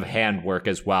sleight of hand work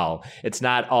as well. It's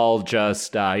not all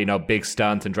just big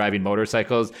stunts and driving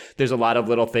motorcycles. There's a lot of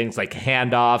little things like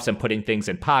handoffs and putting things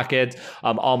in pockets.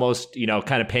 Almost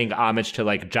kind of paying homage to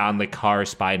like John le Carre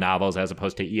spy novels as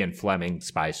opposed to Ian Fleming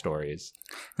spy stories.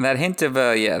 That hint of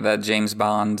that James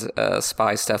Bond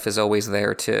spy stuff is always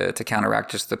there to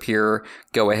counteract just the pure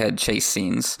go ahead chase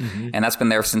scenes, and that's been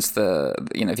there since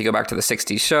if you go back to the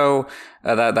 '60s show,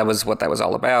 that was what that was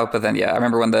all about. But then I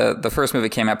remember when the first movie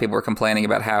came out, people were complaining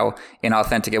about how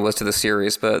inauthentic it was to the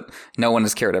series, but no one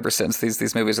has cared ever since.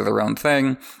 These movies are their own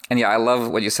thing, and I love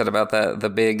what you said about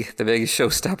the big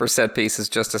showstopper set piece is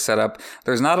just a setup.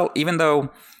 There's not even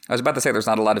though. I was about to say there's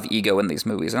not a lot of ego in these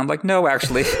movies. And I'm like, no,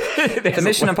 actually, the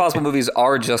Mission Impossible movies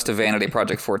are just a vanity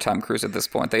project for Tom Cruise at this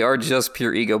point. They are just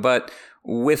pure ego. But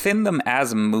within them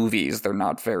as movies, they're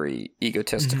not very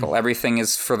egotistical. Everything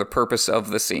is for the purpose of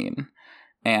the scene.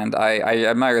 And I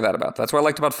admire that about that. That's what I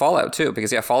liked about Fallout, too.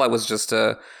 Because, Fallout was just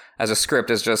as a script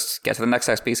is just get to the next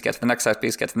set piece, get to the next set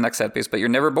piece, get to the next set piece. But you're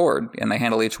never bored. And they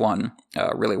handle each one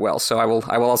really well. So I will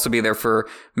also be there for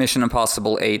Mission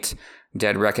Impossible 8,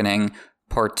 Dead Reckoning,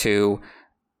 Part 2,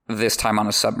 This Time on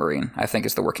a Submarine, I think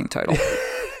is the working title.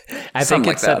 I think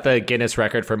it set the Guinness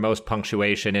record for most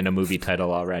punctuation in a movie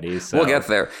title already. So. We'll get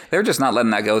there. They're just not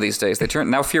letting that go these days.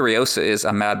 Now Furiosa is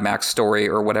a Mad Max story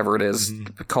or whatever it is,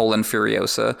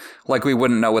 Furiosa. Like we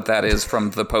wouldn't know what that is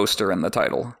from the poster and the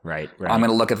title. Right. I'm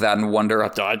going to look at that and wonder,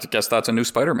 I guess that's a new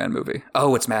Spider-Man movie.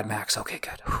 Oh, it's Mad Max. Okay,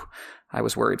 good. Whew. I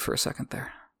was worried for a second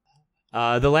there.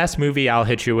 The last movie I'll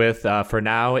hit you with for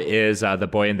now is The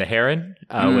Boy and the Heron,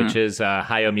 which is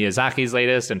Hayao Miyazaki's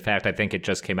latest. In fact, I think it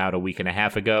just came out a week and a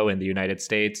half ago in the United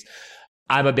States.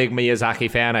 I'm a big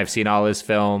Miyazaki fan. I've seen all his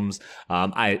films.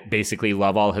 I basically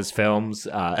love all his films.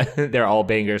 They're all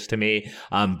bangers to me.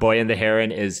 Boy and the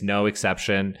Heron is no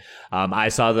exception. I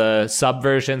saw the sub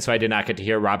version, so I did not get to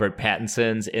hear Robert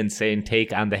Pattinson's insane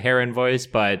take on the Heron voice,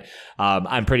 but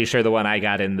I'm pretty sure the one I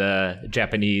got in the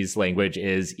Japanese language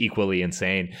is equally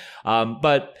insane.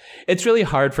 But it's really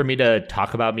hard for me to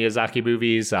talk about Miyazaki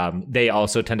movies. They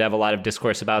also tend to have a lot of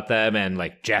discourse about them and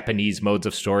like Japanese modes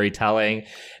of storytelling.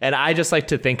 And I just like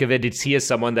to think of it as he is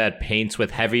someone that paints with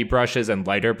heavy brushes and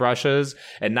lighter brushes,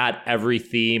 and not every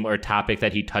theme or topic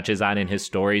that he touches on in his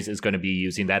stories is going to be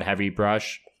using that heavy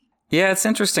brush. Yeah, it's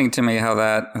interesting to me how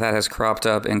that has cropped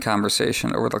up in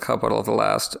conversation over a couple of the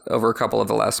last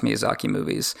Miyazaki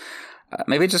movies.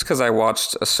 Maybe just because I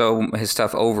watched his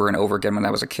stuff over and over again when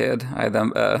I was a kid. I had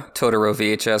Totoro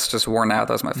VHS just worn out.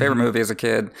 That was my favorite movie as a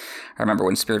kid. I remember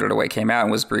when Spirited Away came out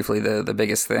and was briefly the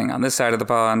biggest thing on this side of the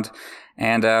pond.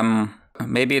 And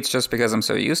maybe it's just because I'm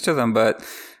so used to them, but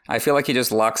I feel like he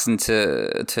just locks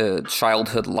into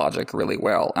childhood logic really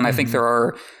well. And I think there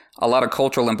are a lot of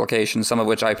cultural implications, some of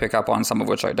which I pick up on, some of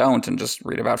which I don't, and just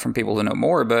read about from people who know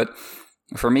more. But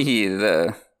for me,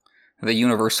 the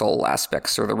universal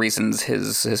aspects or the reasons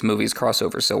his movies cross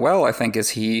over so well, I think,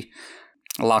 is he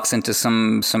locks into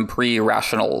some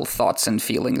pre-rational thoughts and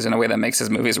feelings in a way that makes his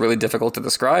movies really difficult to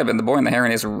describe. And The Boy and the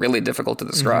Heron is really difficult to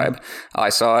describe. I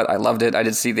saw it. I loved it. I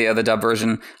did see the dub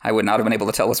version. I would not have been able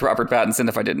to tell it was Robert Pattinson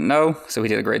if I didn't know. So he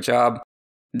did a great job.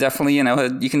 Definitely,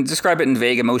 you can describe it in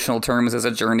vague emotional terms as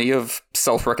a journey of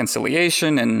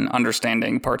self-reconciliation and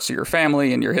understanding parts of your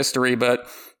family and your history. But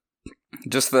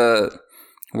just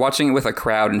watching it with a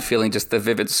crowd and feeling just the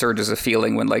vivid surges of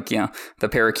feeling when, the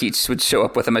parakeets would show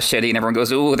up with a machete and everyone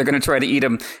goes, ooh, they're going to try to eat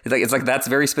him. It's like that's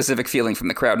very specific feeling from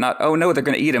the crowd. Not, oh, no, they're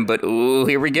going to eat him, but, ooh,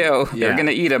 here we go. Yeah. They're going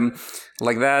to eat him.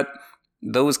 Like that.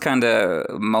 Those kind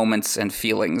of moments and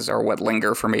feelings are what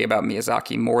linger for me about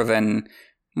Miyazaki more than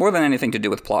anything to do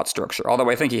with plot structure. Although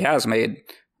I think he has made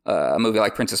a movie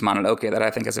like Princess Mononoke that I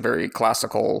think has a very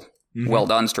classical,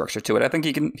 well-done structure to it. I think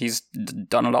he's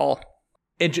done it all.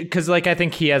 Because I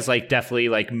think he has definitely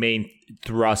main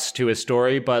thrust to his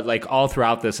story, but like all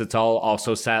throughout this, it's all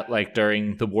also set like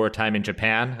during the wartime in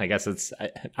Japan. I guess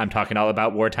I'm talking all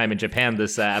about wartime in Japan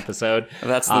this episode.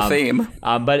 That's the theme.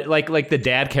 But like the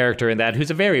dad character in that,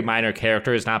 who's a very minor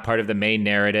character, is not part of the main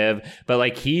narrative, but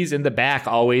like he's in the back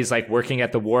always like working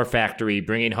at the war factory,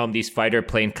 bringing home these fighter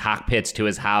plane cockpits to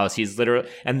his house. He's literally,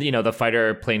 and you know, the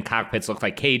fighter plane cockpits look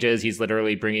like cages. He's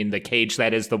literally bringing the cage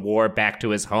that is the war back to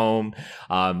his home.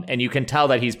 And you can tell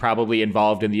that he's probably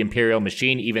involved in the Imperial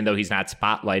machine, even though he's not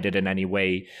spotlighted in any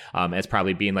way as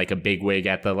probably being like a bigwig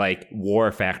at the like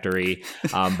war factory.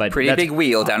 But pretty big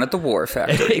wheel down at the war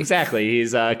factory. Exactly.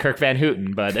 He's Kirk Van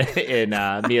Houten, but in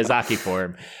Miyazaki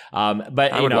form.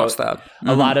 But I would watch that.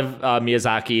 A lot of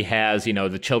Miyazaki has, you know,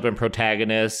 the children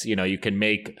protagonists. You know, you can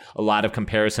make a lot of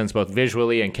comparisons both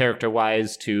visually and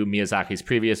character-wise to Miyazaki's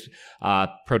previous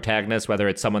protagonists, whether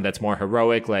it's someone that's more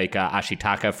heroic like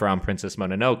Ashitaka from Princess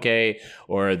Mononoke,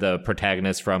 or the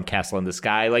protagonist from Castle in the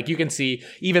Sky. Like you can see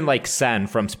even like Sen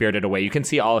from Spirited Away, you can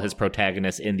see all his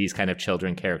protagonists in these kind of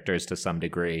children characters to some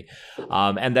degree.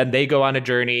 And then they go on a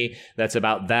journey that's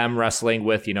about them wrestling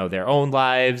with, you know, their own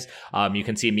lives. You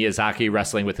can see Miyazaki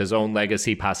wrestling with his own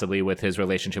legacy, possibly with his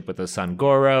relationship with his son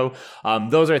Goro.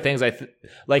 Those are things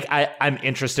I'm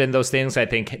interested in those things. I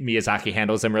think Miyazaki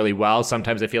handles them really well.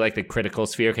 Sometimes I feel like the critical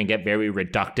sphere can get very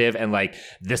reductive, and like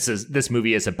this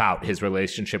movie is about his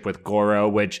relationship with Goro,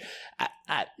 which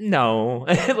no,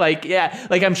 like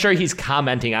I'm sure he's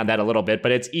commenting on that a little bit,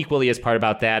 but it's equally as part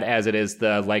about that as it is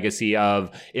the legacy of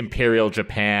Imperial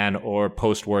Japan or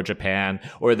post-war Japan,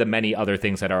 or the many other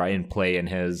things that are in play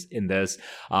in this.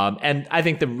 And I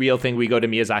think the real thing we go to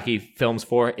Miyazaki films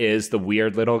for is the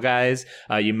weird little guys.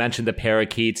 You mentioned the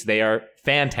parakeets; they are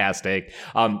fantastic.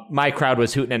 My crowd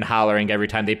was hooting and hollering every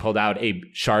time they pulled out a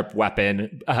sharp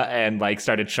weapon and like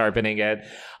started sharpening it.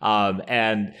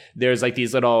 And there's like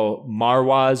these little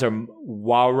marwas or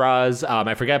waras,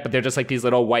 I forget, but they're just like these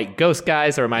little white ghost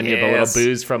guys that remind me of the little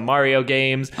boos from Mario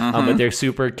games. But they're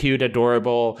super cute,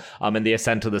 adorable. And they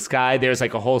ascend to the sky. There's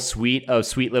like a whole suite of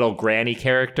sweet little granny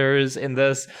characters in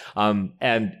this.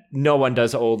 And no one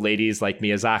does old ladies like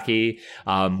Miyazaki,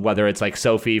 whether it's like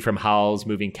Sophie from Howl's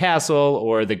Moving Castle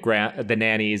or the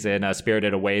nannies in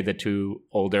Spirited Away, the two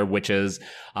older witches.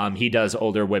 He does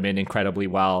older women incredibly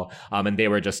well, and they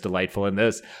were just delightful in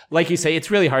this. Like you say,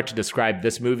 it's really hard to describe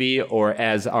this movie, or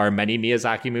as are many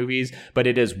Miyazaki movies, but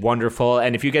it is wonderful.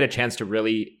 And if you get a chance to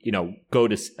really, you know, go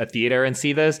to a theater and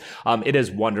see this, it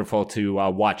is wonderful to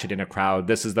watch it in a crowd.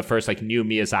 This is the first like new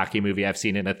Miyazaki movie I've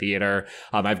seen in a theater.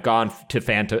 I've gone to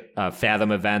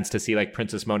Fathom events to see like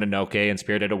Princess Mononoke and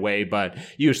Spirited Away, but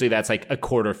usually that's like a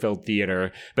quarter-filled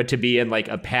theater. But to be in like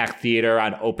a packed theater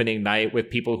on opening night with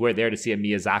people who are there to see a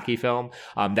Miyazaki film,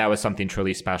 that was something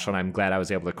truly special, and I'm glad I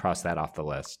was able to cross that off the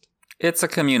list. It's a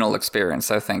communal experience,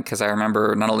 I think, because I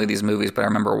remember not only these movies, but I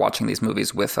remember watching these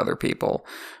movies with other people.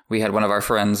 We had one of our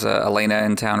friends, Elena,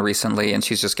 in town recently, and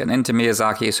she's just getting into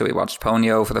Miyazaki, so we watched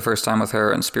Ponyo for the first time with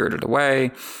her and Spirited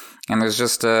Away. And there's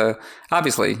just,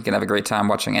 obviously, you can have a great time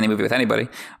watching any movie with anybody,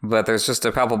 but there's just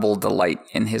a palpable delight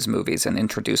in his movies and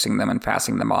introducing them and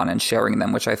passing them on and sharing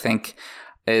them, which I think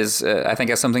has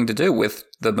something to do with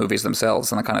the movies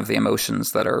themselves and the kind of the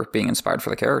emotions that are being inspired for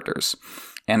the characters.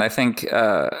 And I think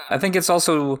it's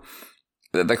also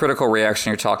the critical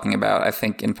reaction you're talking about. I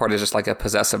think in part is just like a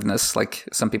possessiveness. Like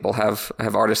some people have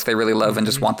artists they really love and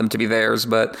just want them to be theirs,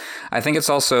 but I think it's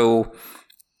also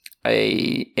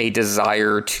a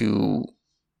desire to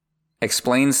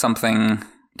explain something,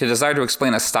 to desire to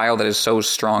explain a style that is so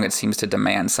strong it seems to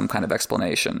demand some kind of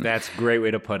explanation. That's a great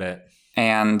way to put it.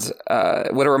 And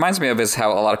what it reminds me of is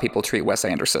how a lot of people treat Wes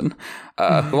Anderson,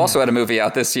 who also had a movie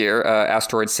out this year,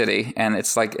 Asteroid City, and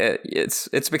it's like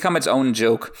it's become its own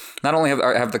joke. Not only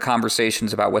have the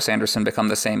conversations about Wes Anderson become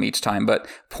the same each time, but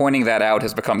pointing that out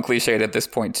has become cliched at this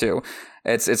point too.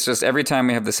 It's just every time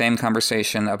we have the same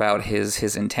conversation about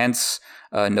his intense,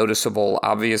 noticeable,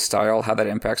 obvious style, how that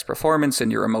impacts performance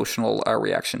and your emotional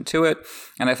reaction to it.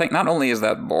 And I think not only is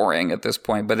that boring at this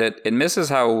point, but it misses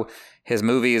how his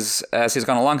movies, as he's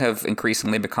gone along, have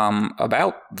increasingly become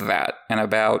about that and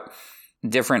about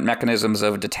different mechanisms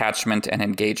of detachment and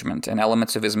engagement and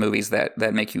elements of his movies that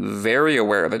make you very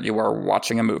aware that you are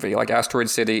watching a movie. Like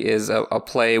Asteroid City is a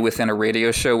play within a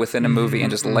radio show within a movie and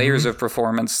just layers of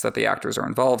performance that the actors are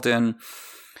involved in.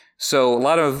 So a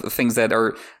lot of things that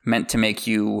are meant to make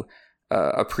you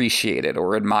appreciate it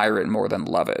or admire it more than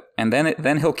love it. And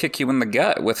then he'll kick you in the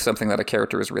gut with something that a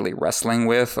character is really wrestling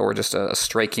with, or just a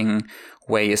striking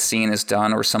way a scene is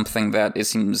done, or something that it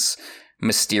seems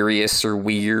mysterious or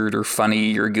weird or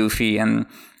funny or goofy. And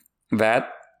that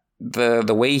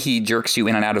the way he jerks you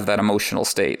in and out of that emotional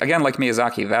state. Again, like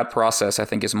Miyazaki, that process I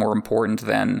think is more important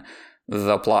than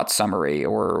the plot summary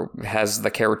or has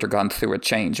the character gone through a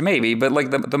change. Maybe, but like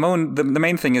the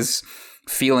main thing is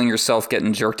feeling yourself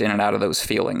getting jerked in and out of those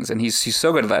feelings, and he's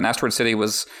so good at that. And Asteroid City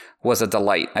was a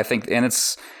delight, I think. And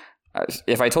it's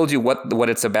if I told you what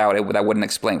it's about, that wouldn't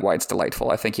explain why it's delightful.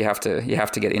 I think you have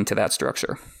to get into that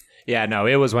structure. Yeah, no,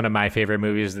 it was one of my favorite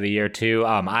movies of the year, too.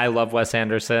 I love Wes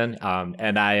Anderson,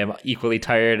 and I am equally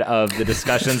tired of the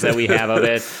discussions that we have of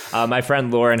it. My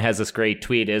friend Lauren has this great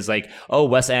tweet, is like, oh,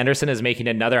 Wes Anderson is making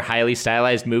another highly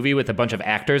stylized movie with a bunch of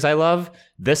actors I love.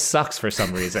 This sucks for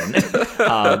some reason.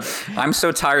 I'm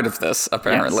so tired of this,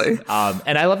 apparently. Yes.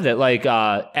 And I loved it. Like,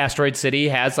 Asteroid City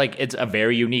has, like, it's a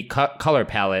very unique color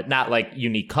palette. Not, like,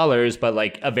 unique colors, but,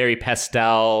 like, a very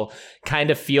pastel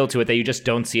kind of feel to it that you just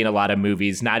don't see in a lot of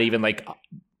movies. Not even, like,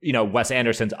 you know, Wes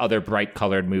Anderson's other bright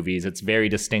colored movies. It's very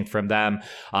distinct from them.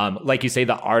 Like you say,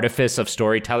 the artifice of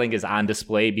storytelling is on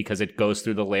display because it goes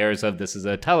through the layers of this is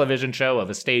a television show, of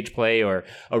a stage play, or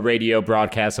a radio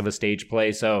broadcast of a stage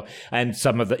play. So, and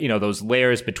some of the, you know, those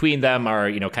layers between them are,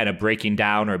 you know, kind of breaking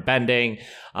down or bending.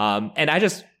 And I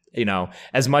just, you know,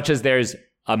 as much as there's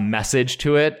a message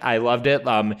to it, I loved it.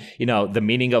 You know, the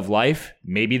meaning of life,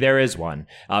 maybe there is one.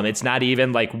 It's not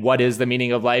even like, what is the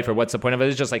meaning of life or what's the point of it?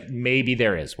 It's just like, maybe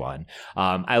there is one.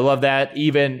 I love that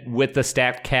even with the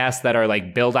stacked cast that are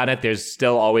like built on it, there's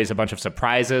still always a bunch of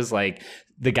surprises. Like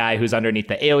the guy who's underneath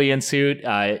the alien suit,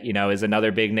 you know, is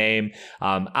another big name.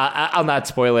 I'll not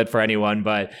spoil it for anyone,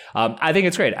 but I think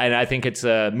it's great. And I think it's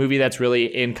a movie that's really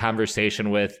in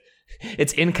conversation with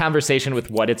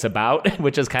what it's about,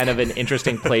 which is kind of an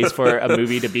interesting place for a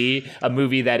movie to be. A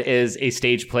movie that is a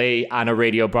stage play on a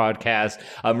radio broadcast,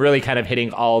 really kind of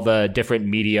hitting all the different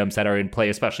mediums that are in play,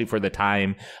 especially for the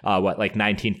time, like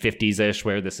 1950s-ish,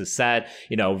 where this is set.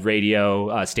 You know,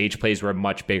 radio stage plays were a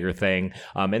much bigger thing.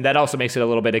 And that also makes it a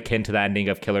little bit akin to the ending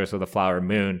of Killers of the Flower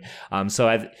Moon.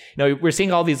 So, you know, we're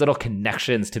seeing all these little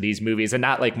connections to these movies, and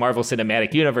not like Marvel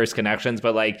Cinematic Universe connections,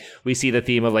 but like we see the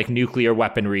theme of like nuclear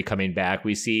weaponry coming back.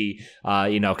 We see,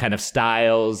 you know, kind of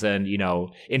styles and, you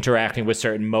know, interacting with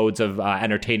certain modes of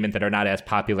entertainment that are not as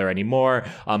popular anymore.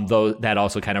 Though that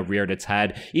also kind of reared its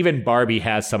head. Even Barbie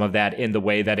has some of that in the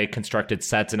way that it constructed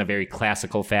sets in a very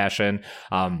classical fashion.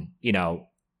 You know,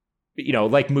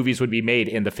 like movies would be made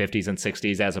in the 50s and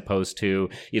 60s, as opposed to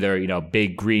either, you know,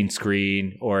 big green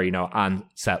screen or, you know, on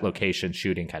set location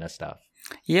shooting kind of stuff.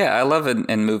 Yeah, I love it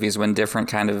in movies when different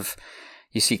kind of,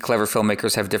 you see clever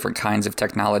filmmakers have different kinds of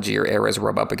technology or eras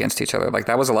rub up against each other. Like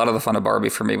that was a lot of the fun of Barbie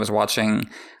for me, was watching,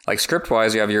 like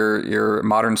script-wise, you have your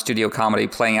modern studio comedy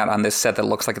playing out on this set that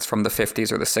looks like it's from the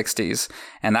 50s or the 60s.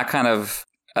 And that kind of,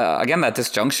 again, that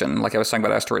disjunction, like I was talking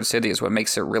about Asteroid City, is what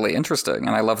makes it really interesting.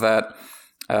 And I love that.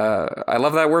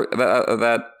 Work,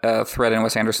 that thread in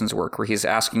Wes Anderson's work, where he's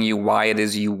asking you why it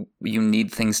is you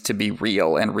need things to be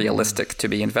real and realistic to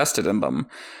be invested in them.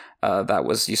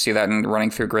 You see that in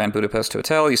Running Through Grand Budapest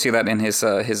Hotel. You see that in his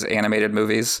animated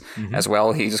movies as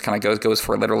well. He just kind of goes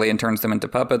for it literally and turns them into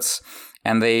puppets,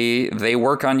 and they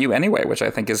work on you anyway, which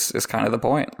I think is kind of the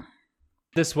point.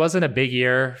 This wasn't a big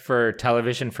year for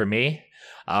television for me.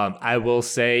 I will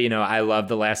say, you know, I love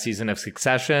the last season of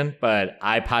Succession, but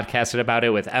I podcasted about it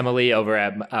with Emily over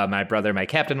at My Brother, My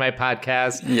Captain, My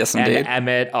podcast. Yes, indeed. And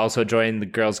Emmett also joined the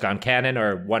Girls Gone Canon,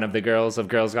 or one of the girls of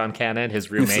Girls Gone Canon,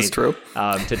 his roommate, this is true.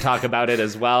 To talk about it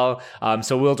as well.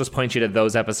 So we'll just point you to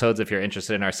those episodes if you're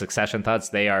interested in our Succession thoughts.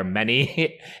 They are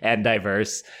many and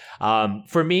diverse.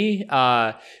 For me,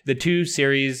 the two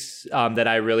series that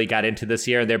I really got into this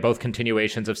year, and they're both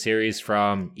continuations of series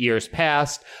from years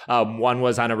past. One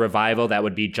was on a revival that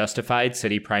would be Justified,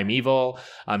 City Primeval.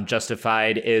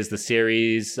 Justified is the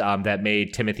series that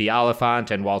made Timothy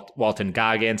Oliphant and Walton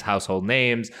Goggins household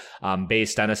names,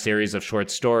 based on a series of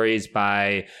short stories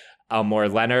by Elmore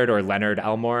Leonard, or Leonard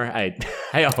Elmore. I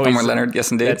always Elmore Leonard,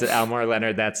 yes indeed. That's it, Elmore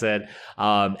Leonard, that's it.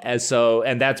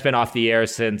 And that's been off the air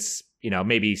since, you know,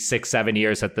 maybe 6-7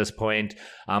 years at this point.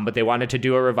 But they wanted to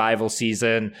do a revival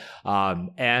season.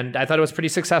 And I thought it was pretty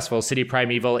successful. City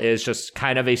Primeval is just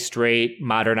kind of a straight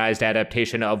modernized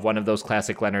adaptation of one of those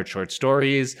classic Leonard short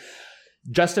stories.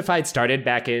 Justified started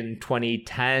back in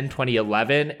 2010,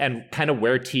 2011, and kind of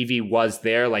where TV was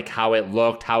there, like how it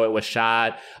looked, how it was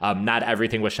shot. Not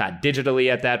everything was shot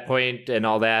digitally at that point and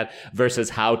all that,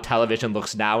 versus how television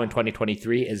looks now in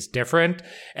 2023 is different.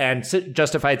 And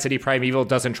Justified City Primeval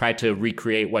doesn't try to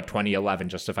recreate what 2011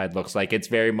 Justified looks like. It's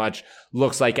very much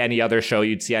looks like any other show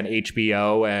you'd see on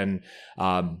HBO and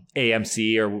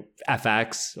AMC or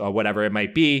FX or whatever it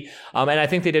might be. And I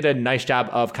think they did a nice job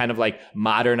of kind of like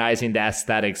modernizing that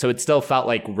aesthetic. So it still felt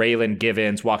like Raylan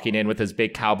Givens walking in with his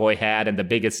big cowboy hat and the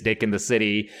biggest dick in the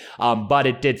city. But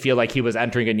it did feel like he was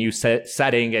entering a new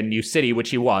setting and new city,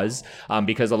 which he was,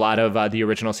 because a lot of the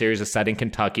original series is set in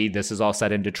Kentucky. This is all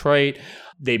set in Detroit.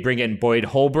 They bring in Boyd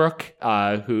Holbrook,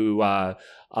 who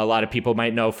a lot of people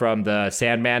might know from the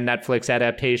Sandman Netflix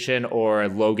adaptation or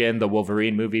Logan, the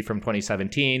Wolverine movie from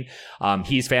 2017.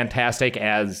 He's fantastic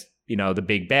as, the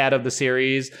big bad of the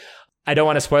series. I don't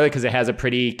want to spoil it because it has a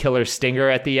pretty killer stinger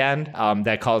at the end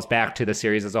that calls back to the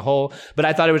series as a whole. But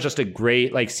I thought it was just a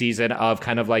great season of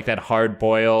kind of that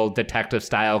hard-boiled detective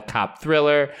style cop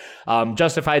thriller.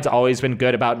 Justified's always been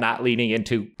good about not leaning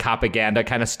into propaganda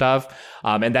kind of stuff.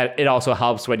 And that it also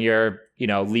helps when your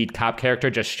lead cop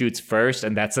character just shoots first,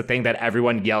 and that's the thing that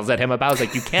everyone yells at him about.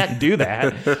 It's you can't do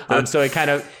that. So it kind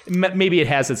of, maybe it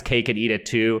has its cake and eat it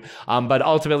too. But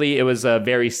ultimately, it was a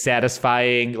very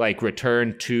satisfying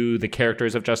return to the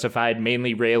characters of Justified,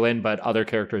 mainly Raylan, but other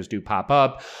characters do pop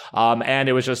up. And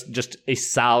it was just a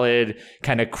solid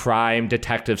kind of crime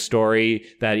detective story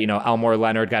that Elmore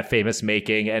Leonard got famous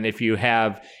making. And if you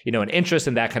have an interest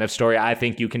in that kind of story, I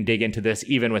think you can dig into this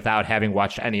even without having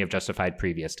watched any of Justified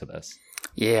previous to this.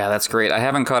 Yeah, that's great. I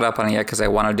haven't caught up on it yet because I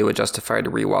want to do a Justified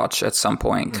rewatch at some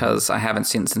point because I haven't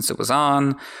seen it since it was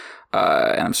on.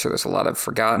 And I'm sure there's a lot of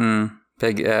forgotten.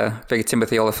 Big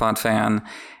Timothy Olyphant fan.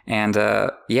 And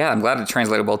I'm glad it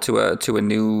translatable to a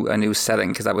new setting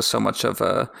because that was so much of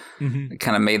a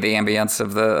kind of made the ambience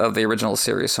of the original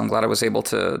series. So I'm glad I was able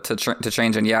to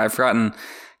change. And I've forgotten.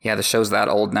 Yeah, the show's that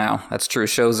old now. That's true.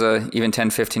 Shows even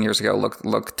 10, 15 years ago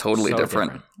look totally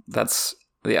different. That's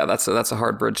a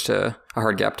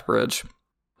hard gap to bridge.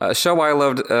 A show I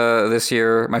loved this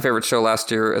year, my favorite show last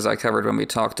year, as I covered when we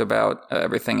talked about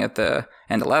everything at the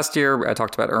end of last year. I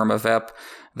talked about Irma Vep,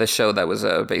 the show that was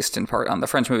based in part on the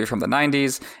French movie from the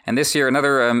 90s. And this year,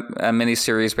 another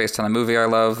mini-series based on a movie I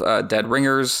love, Dead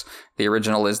Ringers. The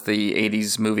original is the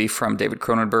 80s movie from David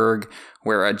Cronenberg,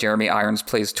 where Jeremy Irons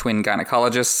plays twin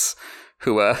gynecologists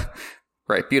who...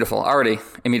 Right, beautiful. Already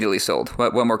immediately sold.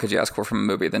 What more could you ask for from a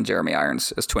movie than Jeremy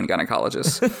Irons as twin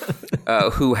gynecologists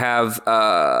who have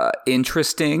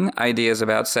interesting ideas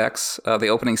about sex? The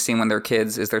opening scene when they're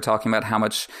kids is they're talking about how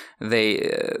much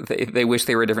they wish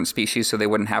they were a different species so they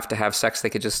wouldn't have to have sex. They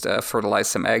could just fertilize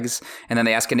some eggs. And then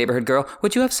they ask a neighborhood girl,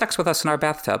 would you have sex with us in our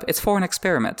bathtub? It's for an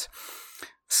experiment.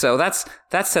 So that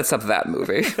sets up that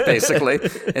movie, basically.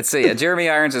 It's Jeremy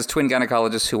Irons is twin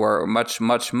gynecologists who are much,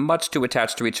 much, much too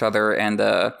attached to each other. And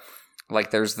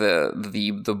there's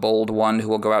the bold one who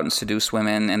will go out and seduce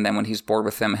women. And then when he's bored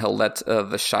with them, he'll let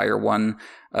the shyer one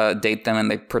date them and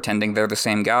they pretending they're the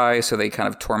same guy. So they kind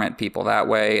of torment people that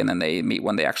way. And then they meet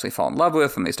one they actually fall in love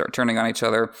with and they start turning on each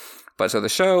other. But so the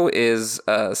show is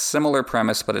a similar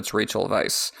premise, but it's Rachel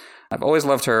Weisz. I've always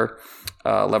loved her.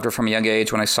 Loved her from a young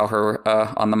age when I saw her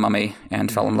on The Mummy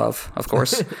and fell in love, of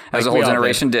course, as a whole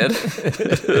generation did.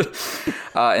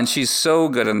 And she's so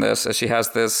good in this. She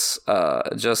has this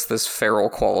just this feral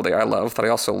quality I love that I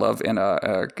also love in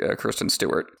Kristen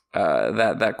Stewart.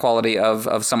 That quality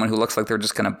of someone who looks like they're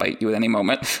just going to bite you at any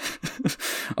moment.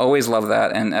 Always love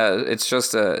that. And it's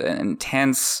just an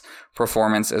intense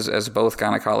performance as both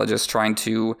gynecologists trying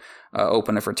to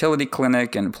open a fertility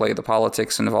clinic and play the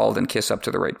politics involved and kiss up to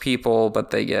the right people,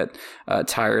 but they get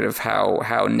tired of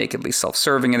how nakedly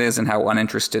self-serving it is and how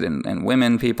uninterested in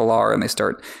women people are, and they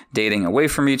start dating away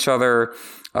from each other.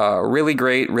 Really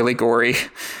great, really gory,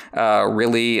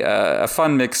 really a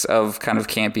fun mix of kind of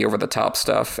campy, over-the-top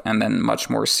stuff and then much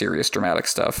more serious, dramatic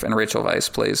stuff. And Rachel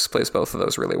Weisz plays both of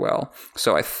those really well.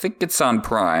 So I think it's on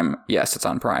Prime. Yes, it's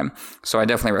on Prime. So I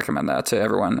definitely recommend that to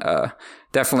everyone.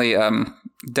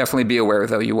 Definitely be aware,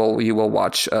 though, you will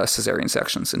watch cesarean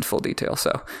sections in full detail.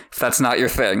 So if that's not your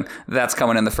thing, that's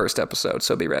coming in the first episode.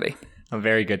 So be ready.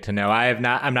 Very good to know.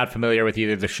 I'm not familiar with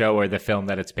either the show or the film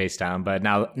that it's based on, but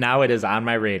now it is on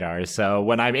my radar. So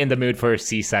when I'm in the mood for a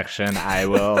C-section, I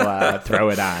will throw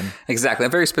it on. Exactly. A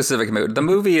very specific mood. The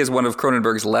movie is one of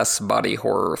Cronenberg's less body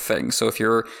horror things. So if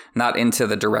you're not into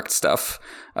the direct stuff,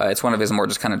 it's one of his more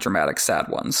just kind of dramatic, sad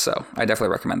ones. So I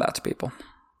definitely recommend that to people.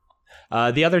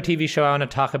 The other TV show I want to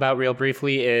talk about real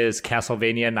briefly is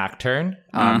Castlevania Nocturne.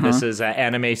 This is an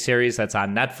anime series that's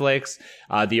on Netflix.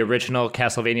 The original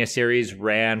Castlevania series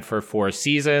ran for 4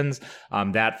 seasons.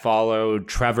 That followed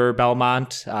Trevor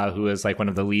Belmont, who is like one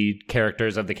of the lead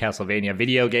characters of the Castlevania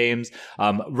video games,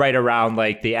 right around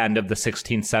like the end of the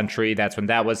 16th century. That's when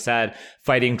that was set.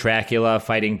 Fighting Dracula,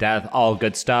 fighting death, all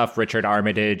good stuff. Richard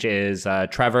Armitage is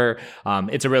Trevor.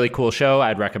 It's a really cool show.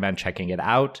 I'd recommend checking it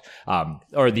out.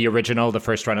 Or the original original, the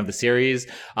first run of the series.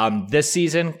 This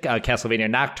season, Castlevania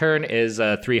Nocturne is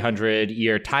a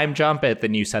 300-year time jump at the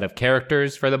new set of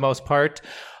characters for the most part.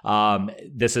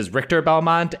 This is Richter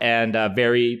Belmont, and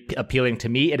very appealing to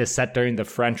me. It is set during the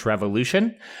French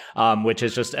Revolution, which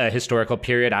is just a historical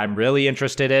period I'm really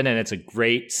interested in, and it's a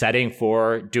great setting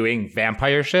for doing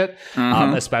vampire shit,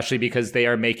 especially because they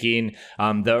are making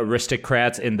the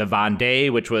aristocrats in the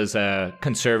Vendée, which was a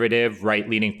conservative,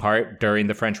 right-leaning part during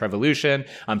the French Revolution,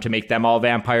 to make them all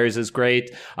vampires is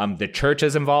great. The church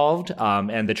is involved,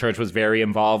 and the church was very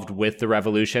involved with the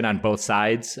revolution on both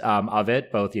sides of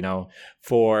it, both,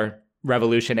 for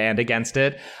revolution and against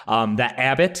it. The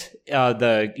abbot,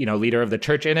 the leader of the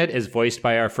church in it, is voiced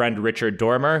by our friend Richard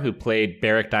Dormer, who played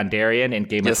Beric Dondarrion in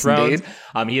Game of Thrones.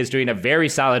 He is doing a very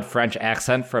solid French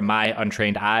accent from my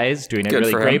untrained eyes, doing it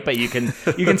really great. But you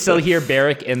can still hear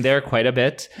Beric in there quite a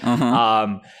bit.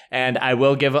 And I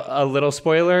will give a little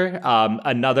spoiler.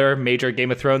 Another major Game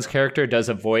of Thrones character does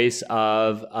a voice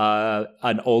of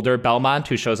an older Belmont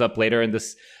who shows up later in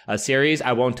this series.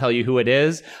 I won't tell you who it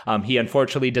is. He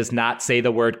unfortunately does not say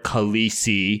the word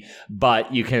Khaleesi,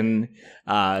 but you can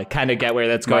kind of get where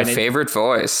that's going. My favorite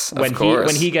voice, of course.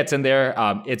 When he gets in there,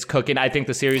 it's cooking. I think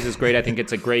the series is great. I think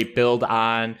it's a great build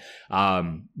on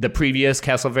the previous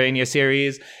Castlevania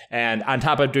series. And on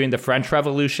top of doing the French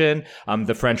Revolution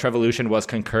was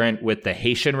concurrent with the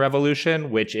Haitian Revolution,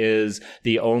 which is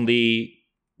the only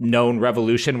known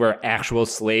revolution where actual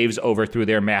slaves overthrew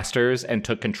their masters and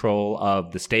took control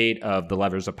of the state, of the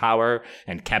levers of power,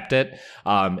 and kept it.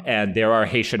 And there are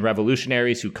Haitian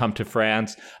revolutionaries who come to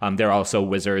France. There are also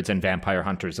wizards and vampire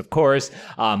hunters, of course.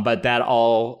 But that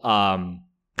all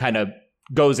kind of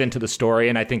goes into the story,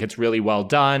 and I think it's really well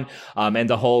done. And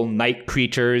the whole night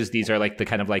creatures, these are like the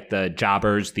kind of like the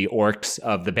jobbers, the orcs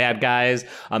of the bad guys.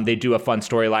 They do a fun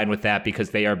storyline with that because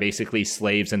they are basically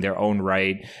slaves in their own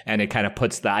right, and it kind of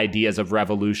puts the ideas of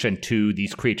revolution to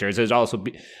these creatures. There's also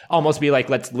almost be like,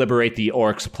 let's liberate the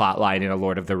orcs plotline in a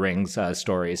Lord of the Rings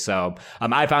story. So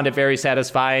I found it very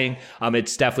satisfying.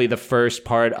 It's definitely the first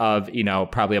part of,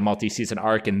 probably a multi-season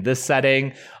arc in this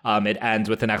setting. It ends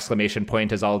with an exclamation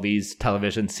point, as all these television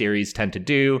series tend to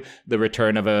do. The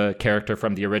return of a character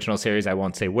from the original series. I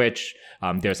won't say which.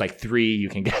 There's like 3. You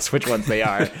can guess which ones they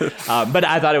are. But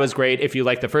I thought it was great. If you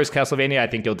like the first Castlevania, I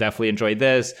think you'll definitely enjoy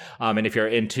this. And if you're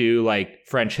into like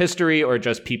French history, or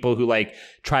just people who like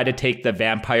try to take the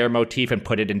vampire motif and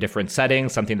put it in different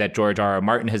settings, something that George R.R.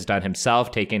 Martin has done himself,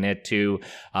 taking it to,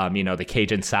 the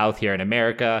Cajun South here in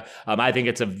America. I think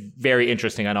it's a very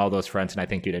interesting on all those fronts, and I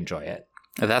think you'd enjoy it.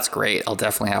 That's great. I'll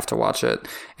definitely have to watch it.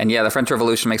 And yeah, the French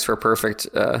Revolution makes for a perfect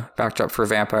backdrop for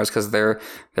vampires because their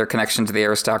connection to the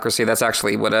aristocracy. That's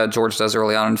actually what George does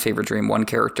early on in Fever Dream. One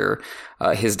character,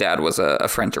 his dad was a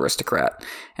French aristocrat,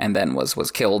 and then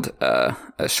was killed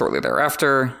shortly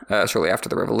thereafter, shortly after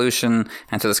the Revolution.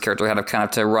 And so this character had to kind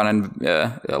of to run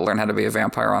and learn how to be a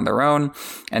vampire on their own.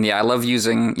 And yeah, I love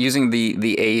using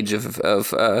the age of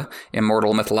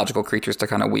immortal mythological creatures to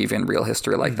kind of weave in real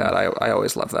history like that. I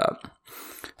always love that.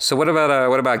 So what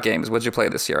about games? What'd you play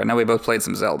this year? I know we both played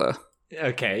some Zelda.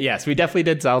 Okay, yes, we definitely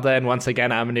did Zelda, and once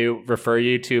again, I'm going to refer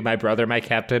you to My Brother, My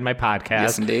Captain, my podcast.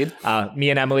 Yes, indeed. Me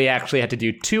and Emily actually had to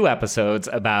do 2 episodes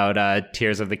about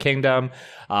Tears of the Kingdom.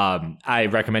 I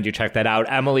recommend you check that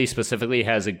out. Emily specifically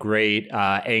has a great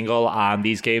angle on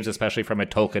these games, especially from a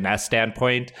Tolkien-esque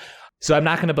standpoint. So I'm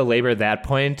not going to belabor that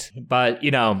point, but,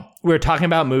 we were talking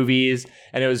about movies,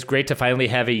 and it was great to finally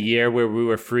have a year where we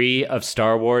were free of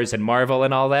Star Wars and Marvel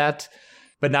and all that.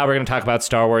 But now we're going to talk about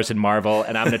Star Wars and Marvel,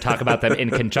 and I'm going to talk about them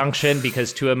in conjunction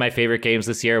because 2 of my favorite games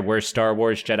this year were Star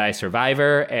Wars Jedi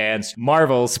Survivor and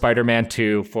Marvel's Spider-Man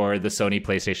 2 for the Sony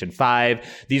PlayStation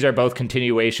 5. These are both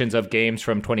continuations of games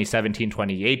from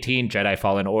 2017-2018, Jedi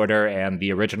Fallen Order and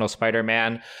the original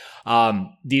Spider-Man.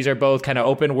 These are both kind of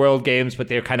open world games, but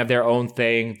they're kind of their own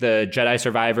thing. The Jedi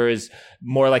Survivor is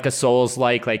more like a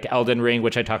Souls-like Elden Ring,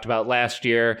 which I talked about last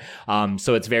year.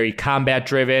 So it's very combat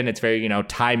driven. It's very,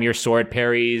 time your sword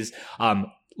parries,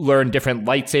 learn different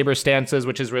lightsaber stances,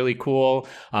 which is really cool.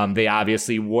 They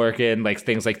obviously work in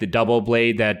things like the double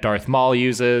blade that Darth Maul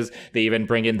uses. They even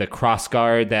bring in the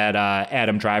crossguard that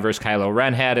Adam Driver's Kylo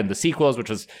Ren had in the sequels, which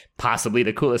was possibly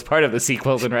the coolest part of the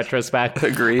sequels in retrospect.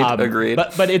 Agreed.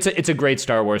 But it's a great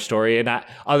Star Wars story, and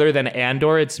other than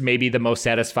Andor, it's maybe the most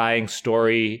satisfying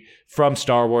story from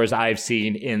Star Wars I've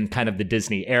seen in kind of the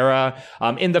Disney era.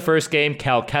 In the first game,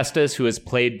 Cal Kestis, who is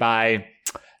played by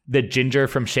the ginger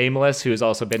from Shameless, who's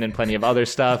also been in plenty of other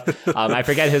stuff. I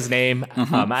forget his name.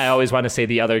 I always want to say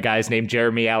the other guy's name,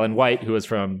 Jeremy Allen White, who was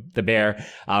from The Bear.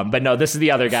 But no, this is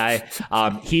the other guy.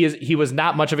 He was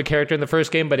not much of a character in the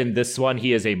first game, but in this one,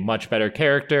 he is a much better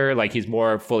character. Like, he's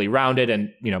more fully rounded, and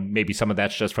maybe some of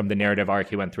that's just from the narrative arc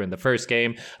he went through in the first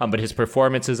game. But his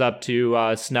performance is up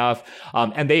to snuff.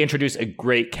 And they introduce a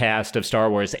great cast of Star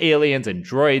Wars aliens and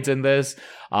droids in this.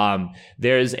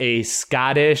 There's a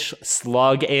Scottish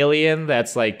slug alien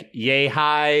that's like yay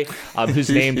high, who's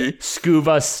named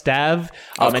Scuba Stev.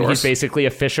 And he's basically a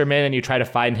fisherman, and you try to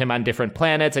find him on different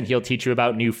planets, and he'll teach you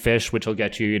about new fish, which will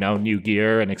get you, new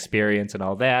gear and experience and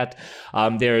all that.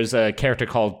 There's a character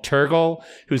called Turgle,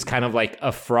 who's kind of like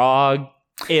a frog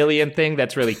alien thing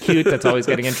that's really cute, that's always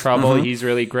getting in trouble. He's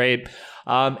really great.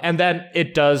 And then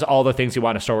it does all the things you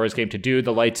want a Star Wars game to do.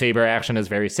 The lightsaber action is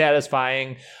very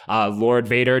satisfying. Lord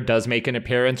Vader does make an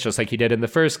appearance, just like he did in the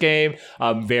first game.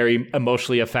 Very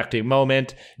emotionally affecting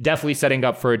moment. Definitely setting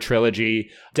up for a trilogy.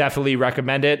 Definitely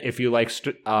recommend it if you like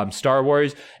Star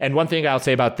Wars. And one thing I'll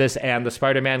say about this and the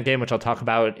Spider-Man game, which I'll talk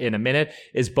about in a minute,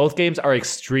 is both games are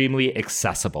extremely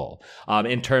accessible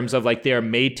in terms of like they are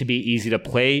made to be easy to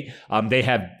play. They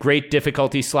have great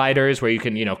difficulty sliders where you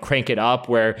can, crank it up,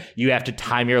 where you have to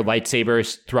time your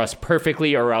lightsaber thrust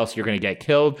perfectly or else you're going to get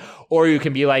killed. Or you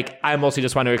can be like, I mostly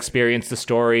just want to experience the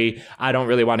story. I don't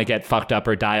really want to get fucked up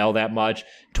or die all that much.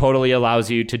 Totally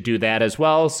allows you to do that as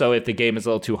well. So if the game is a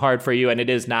little too hard for you, and it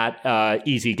is not an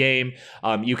easy game,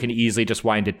 you can easily just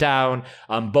wind it down.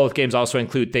 Both games also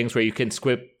include things where you can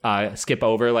skip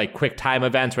over like quick time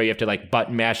events where you have to like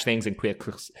button mash things in quick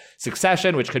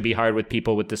succession, which could be hard with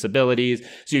people with disabilities.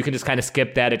 So you can just kind of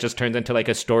skip that. It just turns into like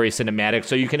a story cinematic.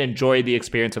 So you can enjoy the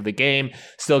experience of the game,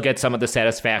 still get some of the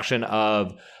satisfaction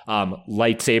of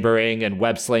lightsabering and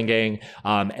web slinging,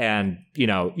 and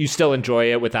you still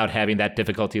enjoy it without having that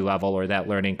difficulty level or that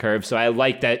learning curve. So I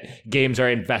like that games are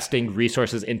investing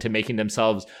resources into making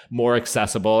themselves more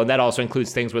accessible, and that also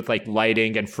includes things with like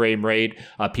lighting and frame rate.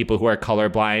 People who are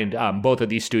colorblind, both of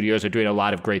these studios are doing a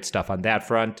lot of great stuff on that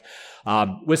front.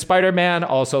 With Spider-Man,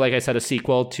 also, like I said, a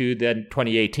sequel to the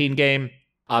 2018 game.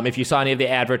 If you saw any of the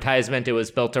advertisement, it was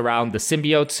built around the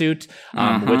symbiote suit,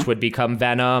 which would become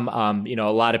Venom. A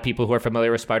lot of people who are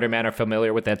familiar with Spider-Man are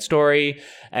familiar with that story.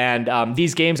 And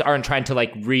these games aren't trying to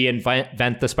like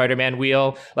reinvent the Spider-Man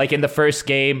wheel. Like in the first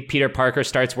game, Peter Parker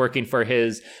starts working for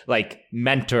his like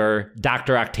mentor,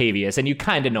 Dr. Octavius, and you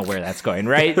kind of know where that's going,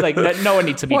 right? Like no one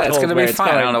needs to be told it's going to where be it's fine.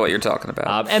 going. I don't know what you're talking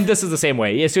about. And this is the same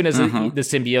way. As soon as the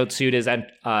symbiote suit is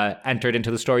entered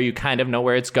into the story, you kind of know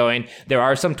where it's going. There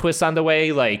are some twists on the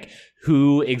way, like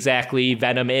who exactly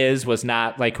Venom was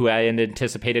not like who I had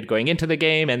anticipated going into the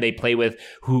game, and they play with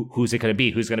who's it going to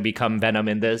be, who's going to become Venom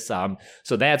in this. So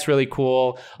that's really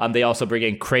cool. They also bring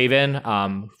in Kraven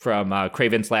from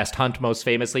Kraven's Last Hunt, most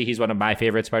famously. He's one of my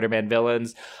favorite Spider-Man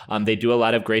villains. They do a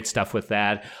lot of great stuff with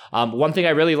that. One thing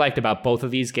I really liked about both of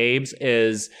these games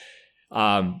is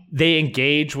they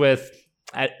engage with,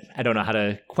 I don't know how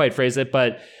to quite phrase it,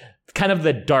 but kind of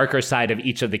the darker side of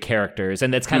each of the characters,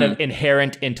 and that's kind of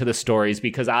inherent into the stories,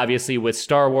 because obviously with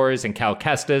Star Wars and Cal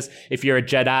Kestis, if you're a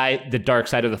Jedi, the dark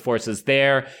side of the Force is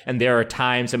there, and there are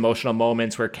times, emotional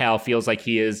moments where Cal feels like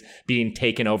he is being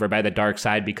taken over by the dark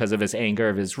side because of his anger,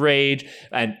 of his rage,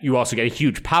 and you also get a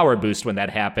huge power boost when that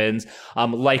happens.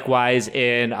 Likewise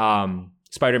in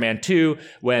Spider-Man 2,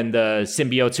 when the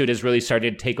symbiote suit has really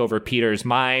started to take over Peter's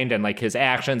mind and like his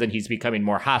actions, and he's becoming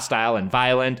more hostile and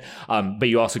violent, but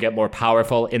you also get more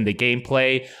powerful in the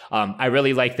gameplay. I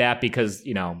really like that because,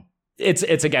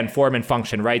 it's again form and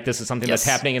function, right? This is something that's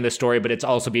happening in the story, but it's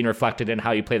also being reflected in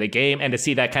how you play the game. And to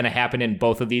see that kind of happen in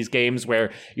both of these games,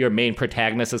 where your main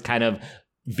protagonist is kind of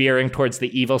veering towards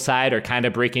the evil side or kind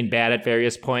of breaking bad at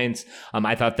various points,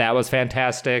 I thought that was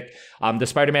fantastic. The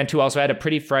Spider-Man 2 also had a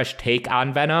pretty fresh take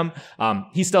on Venom.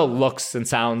 He still looks and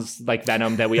sounds like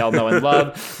Venom that we all know and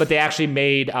love, but they actually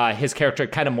made his character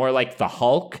kind of more like the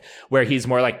Hulk, where he's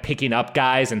more like picking up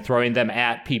guys and throwing them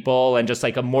at people, and just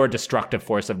like a more destructive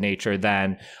force of nature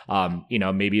than,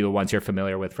 maybe the ones you're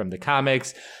familiar with from the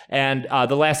comics. And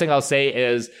the last thing I'll say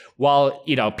is, while,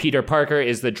 Peter Parker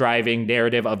is the driving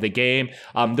narrative of the game,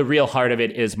 the real heart of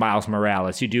it is Miles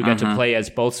Morales. You do get to play as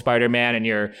both Spider-Man,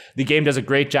 and the game does a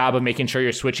great job of making sure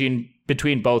you're switching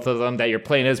between both of them, that you're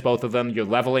playing as both of them, you're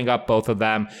leveling up both of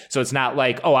them. So it's not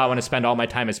like, I want to spend all my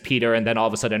time as Peter and then all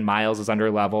of a sudden Miles is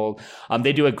under leveled.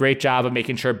 They do a great job of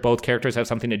making sure both characters have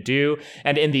something to do.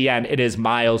 And in the end, it is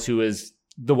Miles who is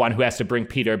the one who has to bring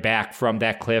Peter back from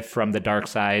that cliff, from the dark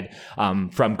side,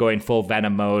 from going full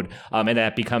Venom mode. And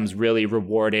that becomes really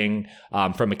rewarding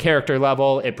from a character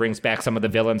level. It brings back some of the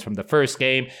villains from the first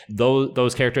game.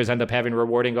 Those characters end up having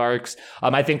rewarding arcs.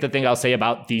 I think the thing I'll say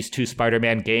about these two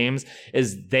Spider-Man games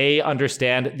is they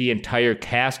understand the entire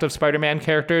cast of Spider-Man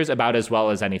characters about as well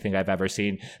as anything I've ever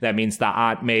seen. That means the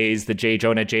Aunt Mays, the J.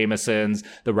 Jonah Jamesons,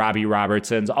 the Robbie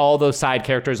Robertsons, all those side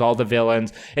characters, all the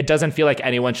villains. It doesn't feel like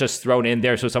anyone's just thrown in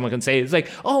there so someone can say, it's like,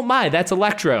 oh my, that's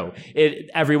Electro.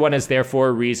 Everyone is there for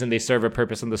a reason. They serve a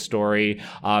purpose in the story.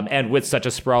 And with such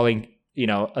a sprawling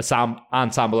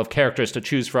ensemble of characters to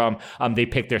choose from, they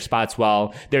pick their spots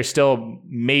well. There's still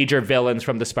major villains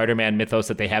from the Spider-Man mythos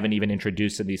that they haven't even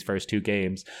introduced in these first two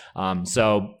games.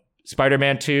 So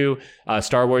Spider-Man 2,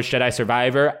 Star Wars Jedi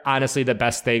Survivor, honestly the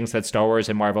best things that Star Wars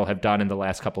and Marvel have done in the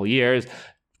last couple of years.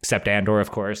 Except Andor,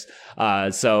 of course.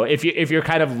 So if you're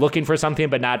kind of looking for something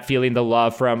but not feeling the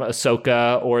love from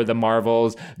Ahsoka or the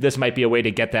Marvels, this might be a way to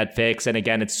get that fix. And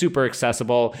again, it's super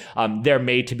accessible. They're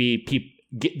made to be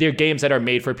they're games that are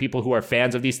made for people who are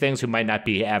fans of these things who might not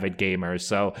be avid gamers.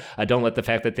 So don't let the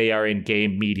fact that they are in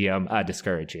game medium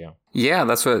discourage you. Yeah,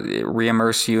 that's what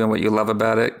re-immerse you and what you love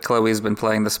about it. Chloe's been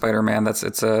playing the Spider-Man.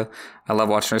 I love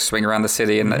watching her swing around the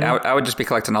city, and I would just be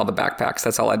collecting all the backpacks.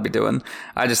 That's all I'd be doing.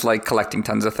 I just like collecting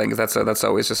tons of things. That's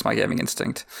always just my gaming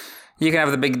instinct. You can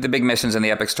have the big missions in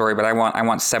the epic story, but I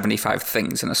want 75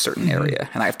 things in a certain area,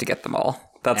 and I have to get them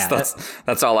all.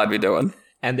 That's all I'd be doing.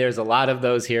 And there's a lot of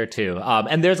those here too.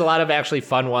 And there's a lot of actually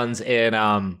fun ones in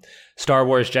Star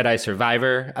Wars Jedi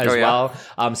Survivor as well.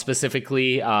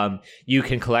 Specifically, you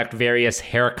can collect various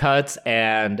haircuts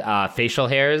and facial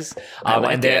hairs.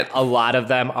 And a lot of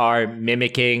them are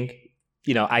mimicking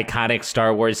iconic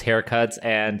Star Wars haircuts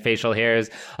and facial hairs.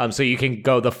 So you can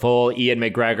go the full Ian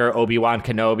McGregor, Obi-Wan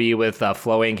Kenobi with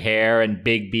flowing hair and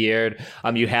big beard.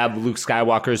 You have Luke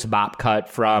Skywalker's mop cut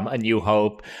from A New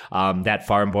Hope, that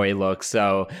farm boy look.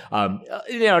 So,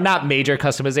 not major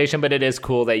customization, but it is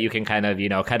cool that you can kind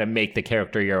of make the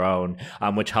character your own,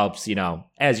 which helps,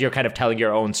 as you're kind of telling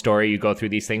your own story, you go through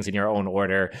these things in your own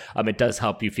order. It does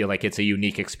help you feel like it's a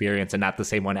unique experience and not the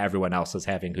same one everyone else is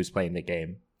having who's playing the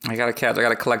game. I got a cat. I got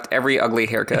to collect every ugly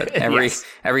haircut, every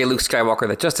Luke Skywalker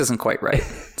that just isn't quite right.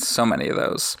 So many of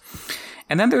those.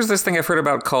 And then there's this thing I've heard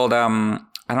about called I don't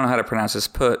know how to pronounce this.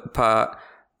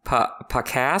 Podcasts.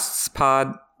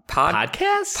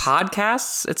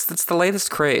 Podcasts. It's the latest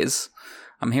craze.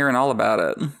 I'm hearing all about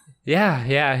it.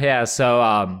 Yeah.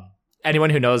 So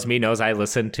anyone who knows me knows I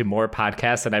listen to more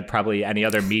podcasts than probably any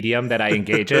other medium that I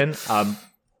engage in.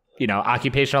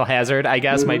 Occupational hazard, I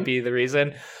guess, might be the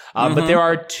reason. But there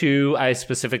are two I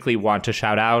specifically want to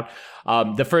shout out.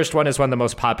 The first one is one of the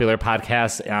most popular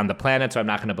podcasts on the planet, so I'm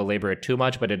not going to belabor it too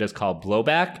much, but it is called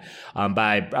Blowback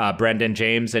by Brendan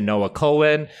James and Noah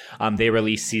Colwyn. They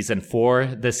released season 4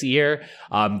 this year.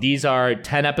 These are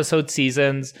 10-episode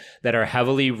seasons that are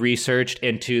heavily researched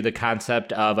into the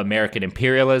concept of American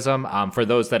imperialism. For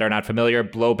those that are not familiar,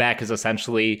 Blowback is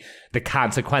essentially the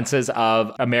consequences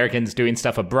of Americans doing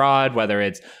stuff abroad, whether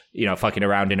it's fucking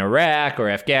around in Iraq or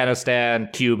Afghanistan,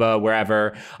 Cuba,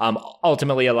 wherever.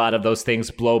 Ultimately, a lot of those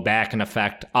things blow back and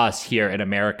affect us here in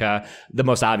America. The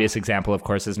most obvious example, of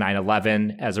course, is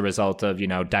 9/11 as a result of,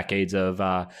 decades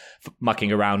of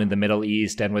mucking around in the Middle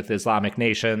East and with Islamic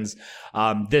nations.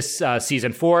 This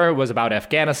season 4 was about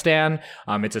Afghanistan.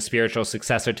 It's a spiritual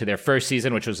successor to their first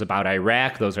season, which was about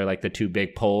Iraq. Those are like the two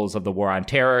big poles of the war on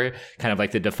terror, kind of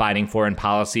like the defining foreign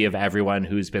policy of everyone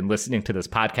who's been listening to this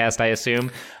podcast, I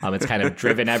assume. It's kind of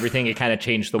driven everything. It kind of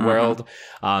changed the world.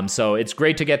 So it's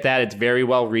great to get that. It's very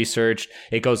well researched.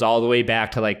 It goes all the way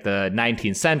back to like the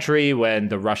 19th century when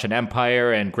the Russian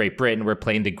Empire and Great Britain were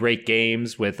playing the Great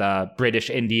Games with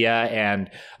British India and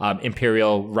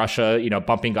Imperial Russia,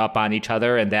 bumping up on each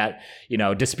other. And that,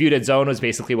 disputed zone was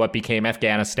basically what became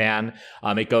Afghanistan.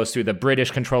 It goes through the British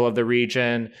control of the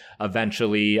region.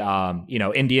 Eventually,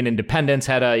 Indian independence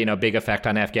had a, big effect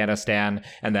on Afghanistan.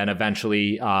 And then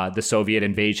eventually the Soviet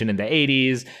invasion in the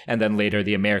 80s, and then later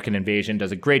the American invasion.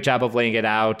 Does a great job of laying it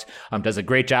out, does a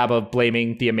great job of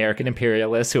blaming the American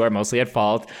imperialists who are mostly at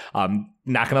fault.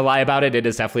 Not going to lie about it. It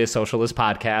is definitely a socialist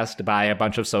podcast by a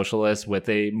bunch of socialists with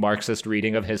a Marxist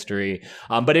reading of history.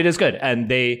 But it is good. And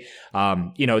they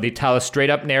tell a straight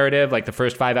up narrative. Like the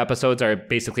first 5 episodes are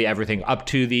basically everything up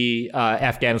to the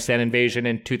Afghanistan invasion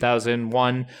in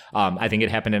 2001. I think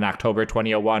it happened in October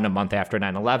 2001, a month after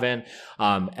 9/11.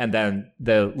 And then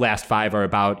the last 5 are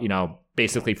about,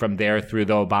 basically from there through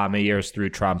the Obama years, through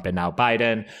Trump and now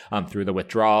Biden, through the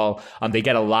withdrawal. They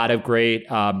get a lot of great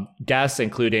guests,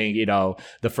 including,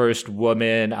 the first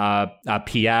woman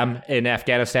PM in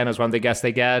Afghanistan is one of the guests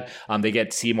they get. They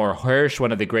get Seymour Hersh,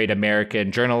 one of the great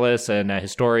American journalists and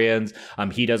historians.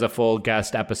 He does a full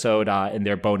guest episode in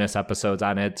their bonus episodes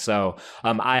on it. So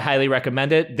I highly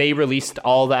recommend it. They released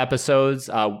all the episodes.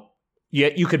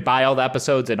 You could buy all the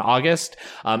episodes in August,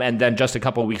 and then just a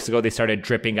couple of weeks ago, they started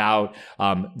dripping out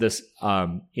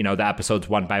the episodes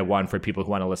one by one for people who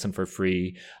want to listen for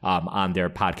free on their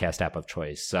podcast app of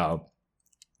choice. So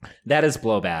that is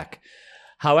Blowback.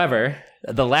 However,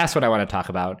 the last one I want to talk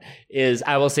about is,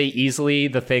 I will say, easily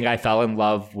the thing I fell in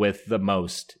love with the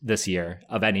most this year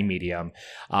of any medium.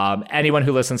 Anyone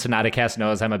who listens to Nauticast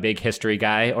knows I'm a big history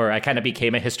guy, or I kind of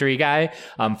became a history guy.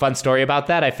 Fun story about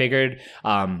that. I figured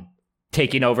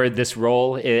taking over this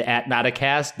role at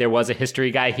Nauticast, there was a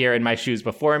history guy here in my shoes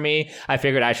before me. I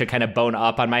figured I should kind of bone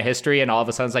up on my history, and all of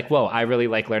a sudden it's like, whoa, I really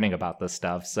like learning about this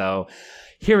stuff. So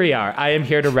here we are. I am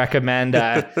here to recommend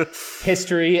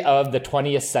History of the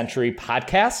 20th Century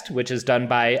podcast, which is done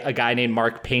by a guy named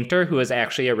Mark Painter, who is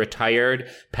actually a retired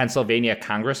Pennsylvania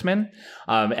congressman.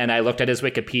 And I looked at his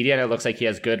Wikipedia, and it looks like he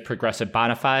has good progressive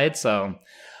bona fides. So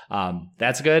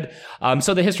that's good.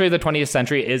 So the history of the 20th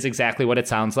century is exactly what it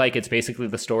sounds like. It's basically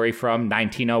the story from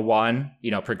 1901,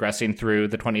 progressing through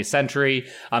the 20th century.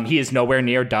 He is nowhere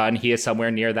near done. He is somewhere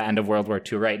near the end of World War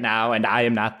II right now, and I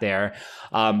am not there.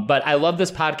 But I love this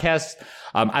podcast.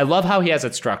 I love how he has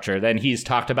it structured. And he's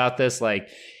talked about this, like,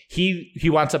 He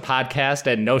wants a podcast,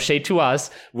 and no shade to us,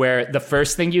 where the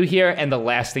first thing you hear and the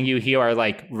last thing you hear are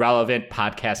like relevant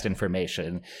podcast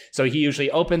information. So he usually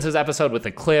opens his episode with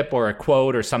a clip or a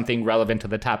quote or something relevant to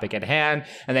the topic at hand.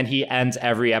 And then he ends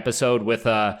every episode with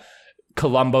a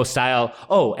Columbo style,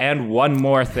 oh, and one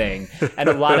more thing. And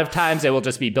a lot of times it will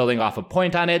just be building off a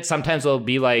point on it. Sometimes it'll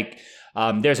be like,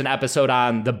 there's an episode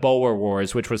on the Boer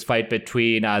Wars, which was fight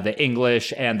between the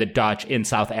English and the Dutch in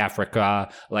South Africa,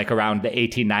 like around the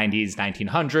 1890s,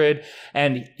 1900.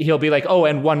 And he'll be like, oh,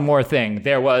 and one more thing.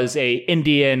 There was a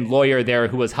Indian lawyer there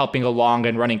who was helping along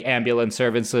and running ambulance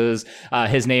services.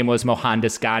 His name was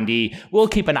Mohandas Gandhi. We'll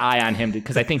keep an eye on him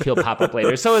because I think he'll pop up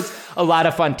later. So it's a lot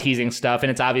of fun teasing stuff. And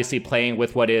it's obviously playing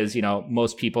with what is,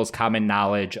 most people's common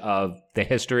knowledge of the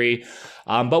history.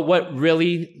 But what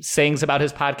really sings about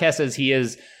his podcast is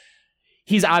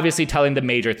he's obviously telling the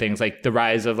major things, like the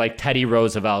rise of like Teddy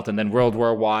Roosevelt, and then World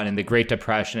War I and the Great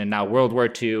Depression, and now World War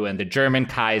II and the German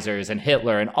Kaisers and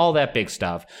Hitler and all that big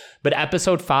stuff. But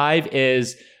episode 5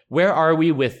 is, where are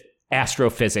we with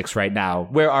astrophysics right now?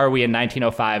 Where are we in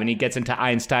 1905? And he gets into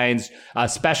Einstein's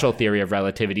special theory of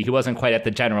relativity. He wasn't quite at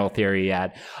the general theory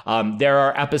yet. There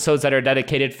are episodes that are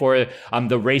dedicated for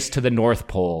the race to the North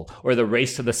Pole or the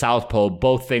race to the South Pole,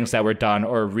 both things that were done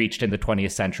or reached in the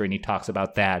 20th century, and he talks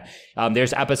about that.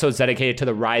 There's episodes dedicated to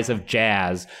the rise of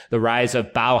jazz, the rise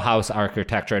of Bauhaus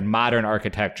architecture and modern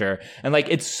architecture. And like,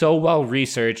 it's so well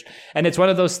researched. And it's one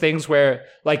of those things where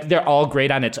like they're all great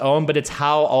on its own, but it's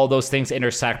how all those things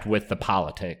intersect with the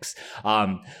politics.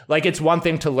 Like, it's one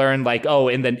thing to learn, like, oh,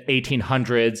 in the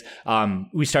 1800s,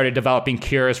 we started developing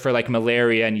cures for like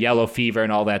malaria and yellow fever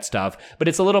and all that stuff. But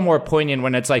it's a little more poignant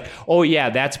when it's like, oh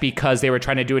yeah, that's because they were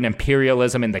trying to do an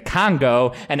imperialism in the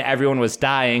Congo and everyone was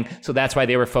dying. So that's why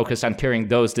they were focused on curing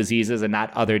those diseases and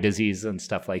not other diseases and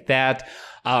stuff like that.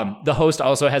 The host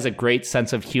also has a great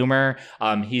sense of humor.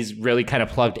 He's really kind of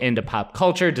plugged into pop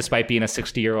culture despite being a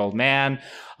 60-year-old man.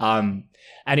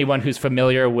 Anyone who's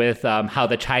familiar with how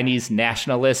the Chinese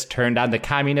nationalists turned on the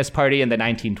Communist Party in the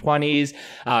 1920s,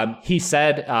 he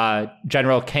said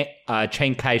General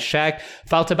Chiang Kai-shek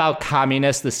felt about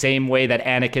communists the same way that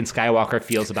Anakin Skywalker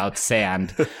feels about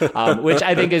sand, which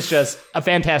I think is just a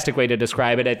fantastic way to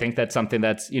describe it. I think that's something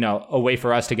that's, a way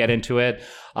for us to get into it.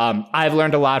 I've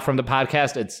learned a lot from the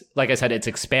podcast. It's, like I said, it's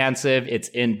expansive, it's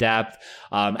in-depth.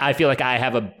 I feel like I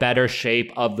have a better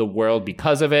shape of the world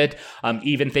because of it.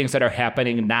 Even things that are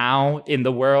happening now in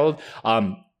the world.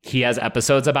 He has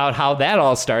episodes about how that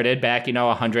all started back,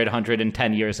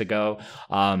 110 years ago.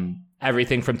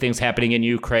 Everything from things happening in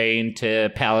Ukraine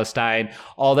to Palestine,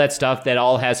 all that stuff that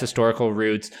all has historical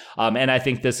roots. And I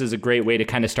think this is a great way to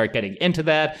kind of start getting into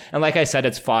that. And like I said,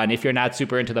 it's fun. If you're not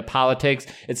super into the politics,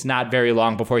 it's not very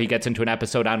long before he gets into an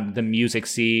episode on the music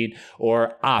scene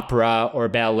or opera or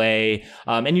ballet.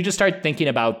 And you just start thinking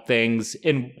about things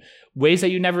in ways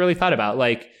that you never really thought about.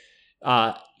 Like,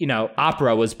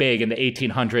 opera was big in the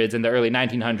 1800s and the early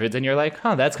 1900s, and you're like,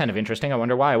 that's kind of interesting. I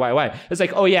wonder why? It's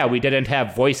like, oh yeah, we didn't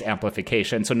have voice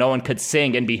amplification, so no one could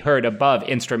sing and be heard above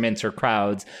instruments or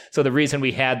crowds. So the reason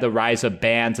we had the rise of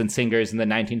bands and singers in the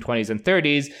 1920s and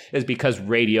 30s is because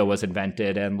radio was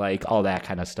invented and like all that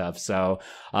kind of stuff. So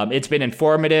it's been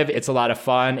informative. It's a lot of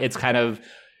fun. It's kind of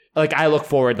like, I look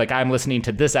forward, like I'm listening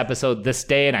to this episode this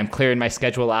day and I'm clearing my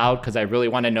schedule out because I really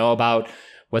want to know about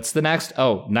what's the next?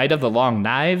 Oh, Night of the Long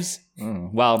Knives?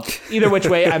 Well, either which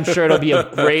way, I'm sure it'll be a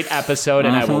great episode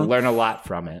and I will learn a lot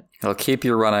from it. It'll keep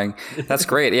you running. That's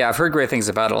great. Yeah, I've heard great things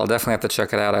about it. I'll definitely have to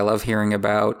check it out. I love hearing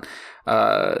about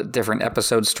different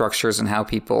episode structures and how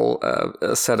people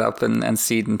set up and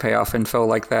seed and pay off info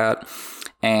like that.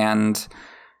 And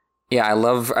yeah, I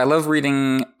love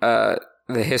reading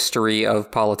the history of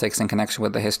politics in connection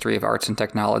with the history of arts and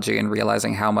technology and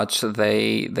realizing how much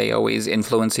they always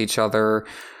influence each other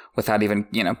without even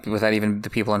the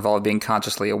people involved being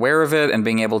consciously aware of it, and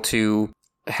being able to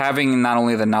having not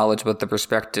only the knowledge but the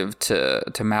perspective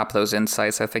to map those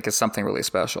insights, I think is something really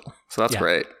special. So that's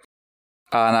great.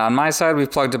 On my side, we've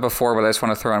plugged it before, but I just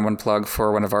want to throw in one plug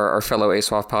for one of our fellow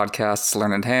ASOF podcasts,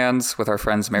 Learned Hands, with our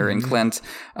friends Mary and Clint.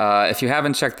 If you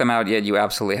haven't checked them out yet, you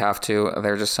absolutely have to.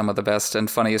 They're just some of the best and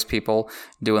funniest people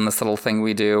doing this little thing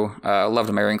we do.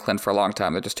 Loved Mary and Clint for a long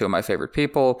time. They're just two of my favorite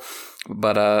people.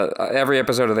 But every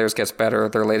episode of theirs gets better.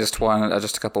 Their latest one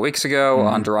just a couple weeks ago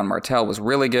on Duran Martel was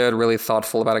really good, really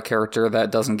thoughtful about a character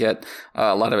that doesn't get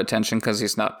a lot of attention because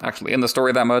he's not actually in the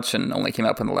story that much and only came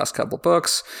up in the last couple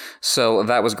books. So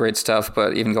that was great stuff.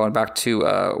 But even going back to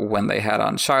when they had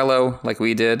on Shiloh, like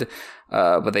we did,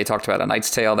 but they talked about A Knight's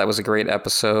Tale. That was a great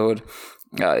episode.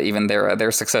 Even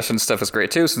their Succession stuff is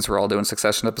great too, since we're all doing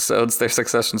Succession episodes. Their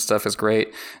Succession stuff is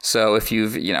great. So if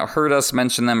you've heard us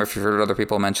mention them, or if you've heard other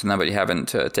people mention them, but you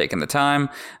haven't taken the time,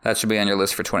 that should be on your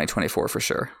list for 2024 for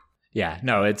sure. Yeah,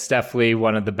 no, it's definitely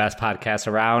one of the best podcasts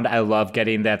around. I love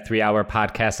getting that 3-hour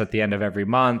podcast at the end of every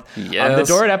month. Yes.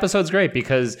 The Dorrit episode's great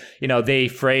because, they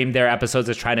frame their episodes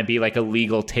as trying to be like a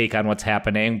legal take on what's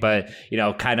happening, but,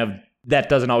 kind of that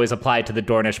doesn't always apply to the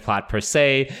Dornish plot per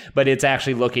se, but it's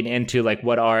actually looking into like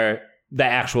what are the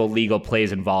actual legal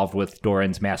plays involved with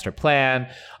Doran's master plan.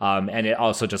 And it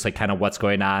also just like kind of what's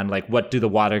going on, like what do the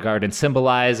Water Garden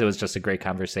symbolize? It was just a great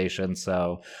conversation.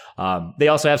 So they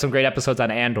also have some great episodes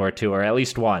on Andor too, or at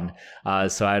least one.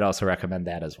 So I'd also recommend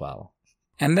that as well.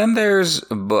 And then there's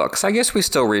books. I guess we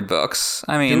still read books.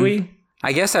 I mean, do we?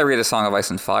 I guess I read A Song of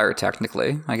Ice and Fire,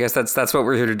 technically. I guess that's what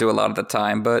we're here to do a lot of the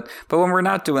time. But when we're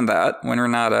not doing that, when we're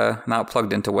not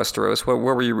plugged into Westeros, what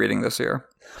were you reading this year?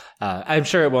 I'm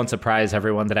sure it won't surprise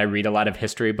everyone that I read a lot of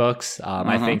history books.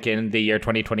 I think in the year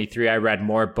 2023, I read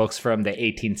more books from the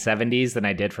 1870s than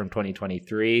I did from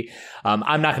 2023.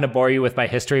 I'm not going to bore you with my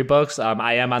history books.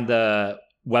 I am on the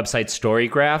website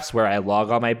Storygraphs, where I log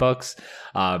all my books.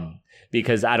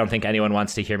 Because I don't think anyone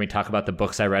wants to hear me talk about the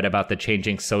books I read about the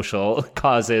changing social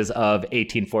causes of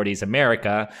 1840s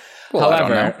America. Well, however, I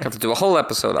don't know. Have to do a whole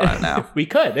episode on it now. We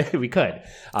could. I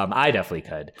definitely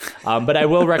could. But I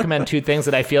will recommend two things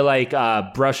that I feel like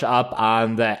brush up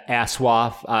on the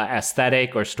ASOF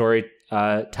aesthetic or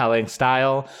storytelling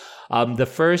style. The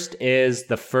first is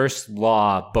the First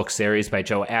Law book series by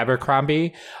Joe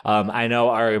Abercrombie. I know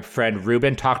our friend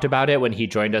Ruben talked about it when he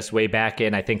joined us way back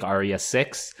in, I think, Arya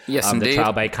 6. Yes, indeed. The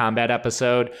Trial by Combat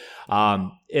episode.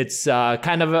 It's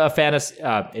kind of a fantasy.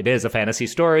 It is a fantasy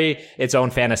story, its own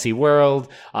fantasy world.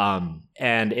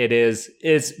 And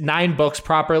it's 9 books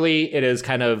properly. It is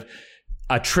kind of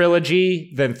a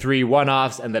trilogy, then 3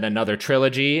 one-offs, and then another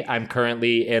trilogy. I'm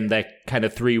currently in the kind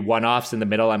of 3 one-offs. In the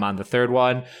middle, I'm on the third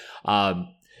one.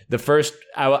 The first,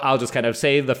 I'll just kind of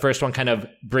say, the first one kind of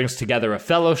brings together a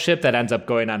fellowship that ends up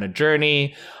going on a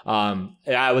journey.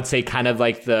 I would say kind of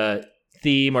like the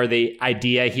theme or the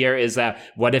idea here is that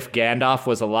what if Gandalf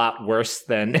was a lot worse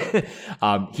than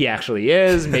he actually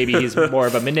is? Maybe he's more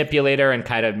of a manipulator and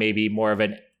kind of maybe more of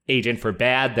an agent for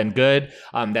bad than good.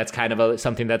 That's kind of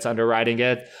something that's underwriting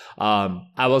it.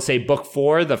 I will say book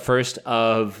 4, the first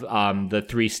of the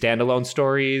 3 standalone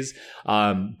stories,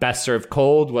 Best Served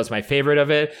Cold, was my favorite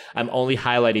of it. I'm only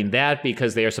highlighting that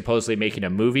because they are supposedly making a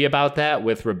movie about that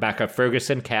with Rebecca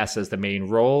Ferguson cast as the main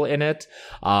role in it.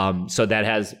 So that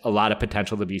has a lot of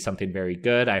potential to be something very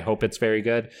good. I hope it's very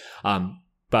good.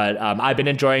 But I've been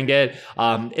enjoying it.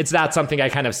 It's not something I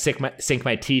kind of sink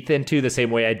my teeth into the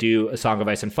same way I do A Song of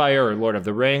Ice and Fire or Lord of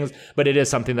the Rings, but it is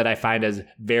something that I find as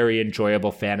very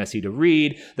enjoyable fantasy to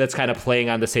read that's kind of playing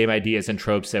on the same ideas and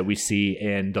tropes that we see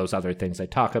in those other things I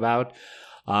talk about.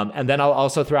 And then I'll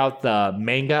also throw out the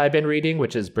manga I've been reading,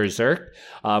 which is Berserk,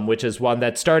 which is one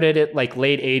that started at like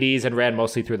late 80s and ran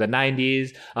mostly through the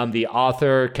 90s. The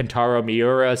author, Kentaro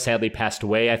Miura, sadly passed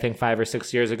away, I think 5 or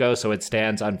 6 years ago, so it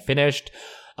stands unfinished.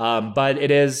 But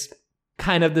it is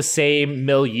kind of the same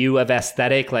milieu of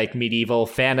aesthetic, like medieval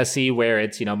fantasy, where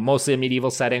it's, mostly a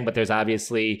medieval setting, but there's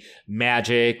obviously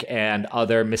magic and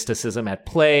other mysticism at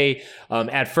play.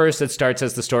 At first, it starts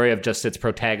as the story of just its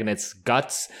protagonist,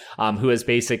 Guts, who is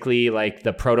basically like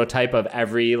the prototype of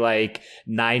every like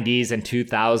 90s and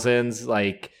 2000s,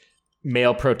 like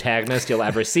male protagonist you'll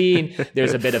ever see.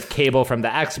 There's a bit of Cable from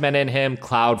the X-Men in him,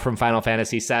 Cloud from Final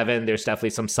Fantasy VII. There's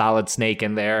definitely some Solid Snake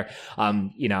in there.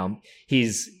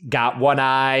 He's got one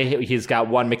eye, he's got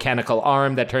one mechanical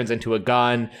arm that turns into a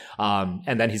gun,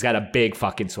 and then he's got a big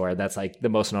fucking sword. That's like the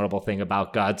most notable thing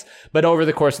about Guts. But over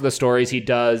the course of the stories, he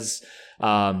does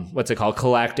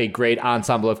collect a great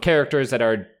ensemble of characters that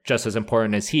are just as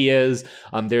important as he is.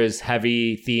 There's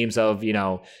heavy themes of,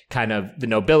 kind of the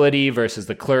nobility versus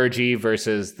the clergy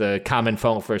versus the common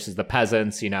folk versus the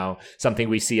peasants, something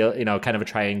we see, kind of a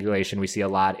triangulation we see a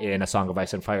lot in A Song of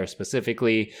Ice and Fire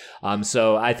specifically.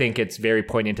 So I think it's very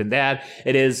poignant in that.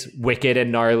 It is wicked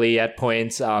and gnarly at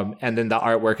points. And then the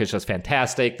artwork is just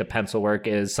fantastic. The pencil work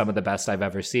is some of the best I've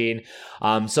ever seen.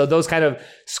 So those kind of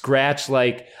scratch,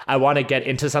 like, I want to get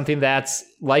into something that's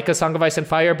like A Song of Ice and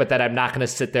Fire, but that I'm not going to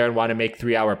sit there and want to make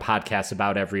 3-hour podcasts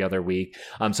about every other week.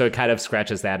 So it kind of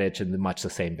scratches that itch in much the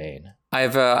same vein.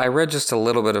 I read just a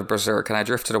little bit of Berserk and I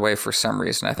drifted away for some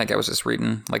reason. I think I was just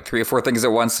reading like 3 or 4 things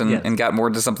at once and got more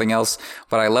into something else.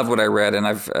 But I love what I read, and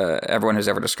I've everyone who's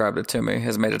ever described it to me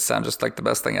has made it sound just like the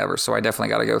best thing ever. So I definitely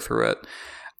got to go through it.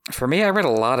 For me, I read a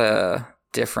lot of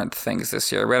different things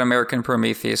this year. I read American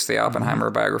Prometheus, the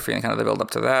Oppenheimer biography, and kind of the build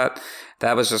up to that.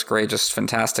 That was just great, just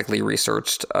fantastically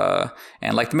researched.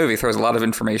 And like the movie, throws a lot of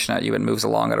information at you and moves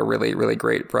along at a really, really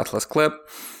great breathless clip.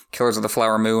 Killers of the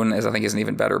Flower Moon is an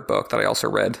even better book that I also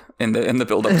read in the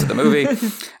build up to the movie.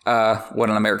 What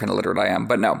an American illiterate I am.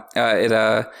 But no,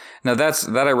 that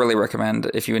I really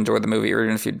recommend if you enjoyed the movie or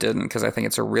even if you didn't, because I think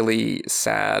it's a really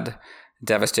sad,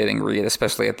 devastating read,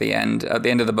 especially at the end. At the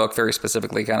end of the book, very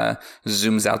specifically, kind of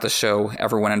zooms out to show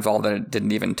everyone involved that it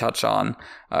didn't even touch on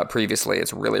previously.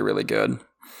 It's really, really good.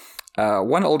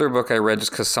 One older book I read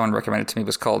just because someone recommended it to me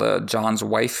was called John's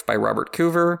Wife by Robert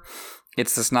Coover.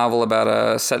 It's this novel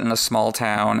about set in a small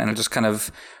town, and it just kind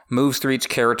of moves through each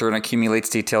character and accumulates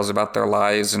details about their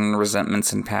lives and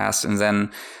resentments and past, and then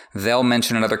they'll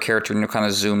mention another character and you'll kind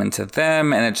of zoom into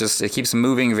them, and it keeps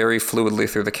moving very fluidly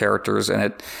through the characters, and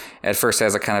it at first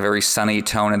has a kind of very sunny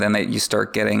tone, and then you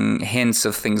start getting hints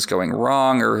of things going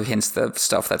wrong or hints of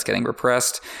stuff that's getting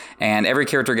repressed, and every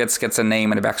character gets a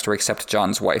name and a backstory except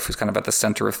John's wife, who's kind of at the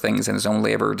center of things and is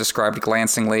only ever described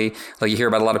glancingly. Like, you hear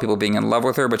about a lot of people being in love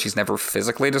with her, but she's never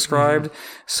physically described,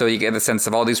 so you get the sense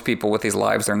of all these people with these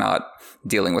lives they're not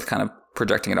dealing with, kind of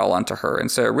projecting it all onto her,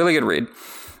 and so a really good read.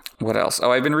 What else?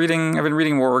 Oh, I've been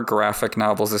reading more graphic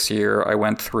novels this year. I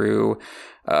went through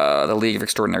The League of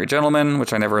Extraordinary Gentlemen,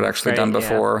 which I never had actually done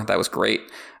before. Yeah. That was great.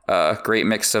 Great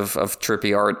mix of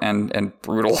trippy art and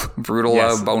brutal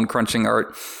yes. Bone-crunching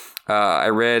art. I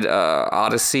read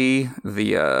Odyssey,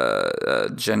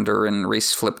 the gender and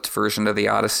race-flipped version of the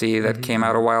Odyssey that came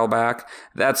out a while back.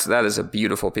 That is a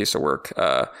beautiful piece of work.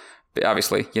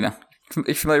 Obviously,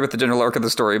 you're familiar with the general arc of the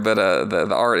story, but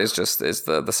the art is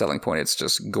the selling point. It's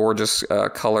just gorgeous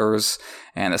colors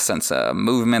and a sense of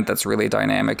movement that's really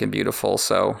dynamic and beautiful.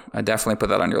 So I definitely put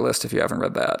that on your list if you haven't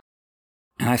read that.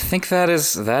 And I think that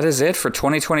is it for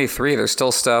 2023. There's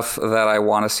still stuff that I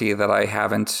want to see that I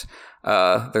haven't.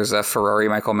 There's a Ferrari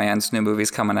Michael Mann's new movie's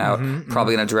coming out.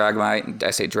 Probably going to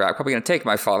probably going to take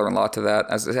my father-in-law to that.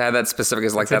 As that specific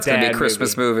as like that's going to be a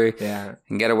Christmas movie. Yeah,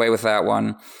 and get away with that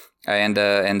one.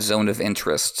 And Zone of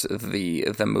Interest,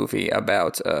 the movie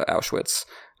about Auschwitz,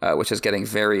 which is getting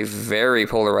very, very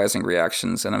polarizing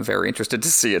reactions, and I'm very interested to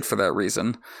see it for that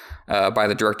reason, by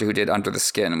the director who did Under the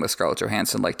Skin with Scarlett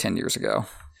Johansson like 10 years ago.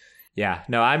 Yeah,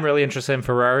 no, I'm really interested in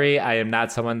Ferrari. I am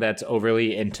not someone that's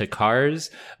overly into cars,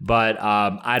 but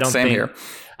I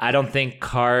don't think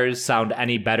cars sound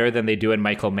any better than they do in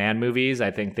Michael Mann movies.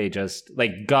 I think they just,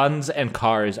 like, guns and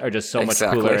cars are just so much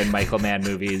cooler in Michael Mann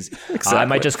movies. I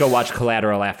might just go watch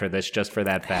Collateral after this just for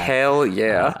that fact. Hell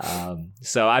yeah.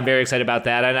 So I'm very excited about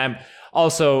that. And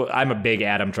I'm a big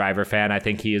Adam Driver fan. I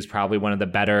think he is probably one of the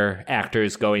better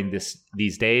actors going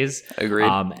these days. Agreed.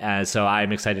 And so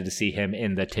I'm excited to see him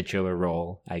in the titular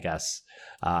role, I guess.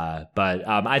 But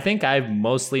I think I've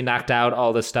mostly knocked out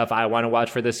all the stuff I want to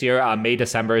watch for this year. May,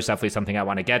 December is definitely something I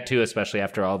want to get to, especially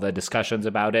after all the discussions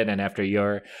about it and after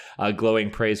your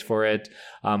glowing praise for it.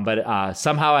 But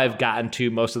somehow I've gotten to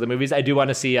most of the movies. I do want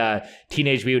to see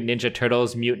Teenage Mutant Ninja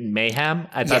Turtles Mutant Mayhem.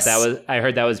 I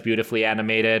heard that was beautifully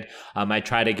animated. I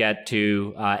try to get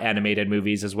to animated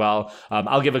movies as well.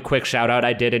 I'll give a quick shout out.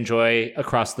 I did enjoy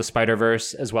Across the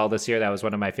Spider-Verse as well this year. That was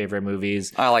one of my favorite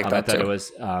movies. I like that I thought too. It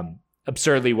was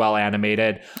absurdly well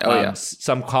animated.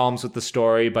 Some qualms with the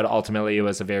story, but ultimately it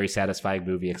was a very satisfying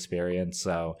movie experience.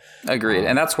 So agreed.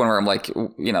 And that's one where I'm like,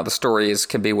 the stories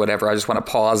can be whatever. I just want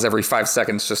to pause every 5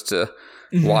 seconds just to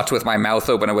watch with my mouth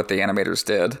open at what the animators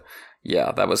did.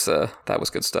 Yeah, that was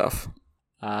good stuff.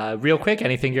 Real quick,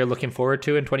 anything you're looking forward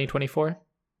to in 2024?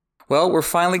 Well, we're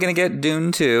finally going to get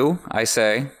Dune 2, I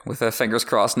say, with fingers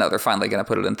crossed. No, they're finally going to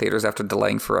put it in theaters after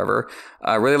delaying forever.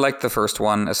 I really liked the first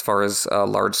one as far as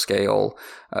large-scale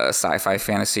sci-fi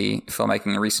fantasy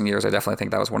filmmaking in recent years. I definitely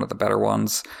think that was one of the better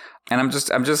ones. And I'm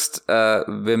just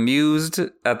bemused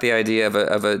at the idea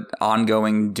of an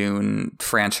ongoing Dune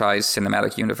franchise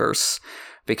cinematic universe,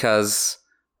 because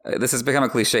this has become a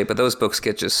cliche, but those books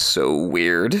get just so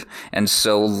weird and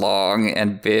so long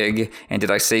and big. And did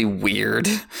I say weird?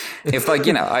 If I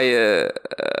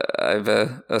have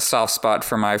a soft spot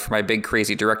for my big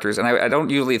crazy directors, and I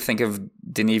don't usually think of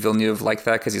Denis Villeneuve like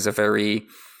that because he's a very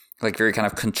kind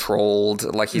of controlled,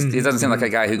 he doesn't seem like a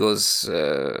guy who goes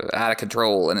out of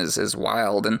control and is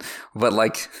wild,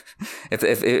 but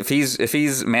if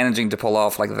he's managing to pull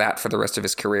off like that for the rest of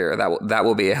his career, that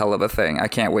will be a hell of a thing. I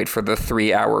can't wait for the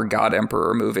 3-hour God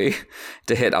Emperor movie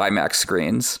to hit IMAX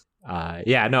screens.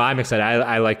 I'm excited.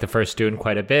 I like the first Dune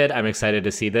quite a bit. I'm excited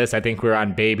to see this. I think we're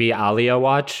on baby Alia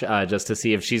watch just to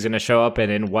see if she's going to show up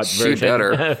and in what version. She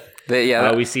better.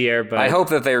 We see her. But I hope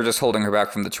that they are just holding her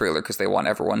back from the trailer because they want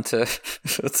everyone to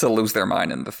to lose their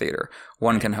mind in the theater.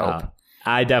 One can hope.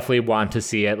 I definitely want to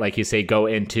see it, like you say, go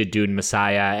into Dune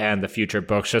Messiah and the future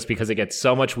books, just because it gets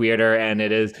so much weirder, and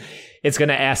it's going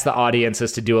to ask the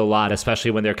audiences to do a lot,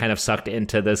 especially when they're kind of sucked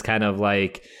into this kind of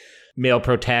male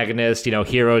protagonist,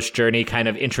 hero's journey kind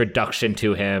of introduction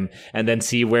to him, and then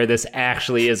see where this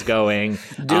actually is going.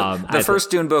 The first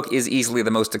Dune book is easily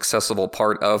the most accessible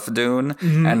part of Dune,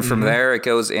 and from there it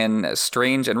goes in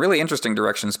strange and really interesting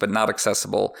directions, but not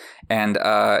accessible. And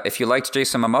if you liked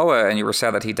Jason Momoa and you were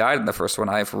sad that he died in the first one,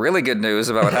 I have really good news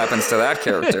about what happens to that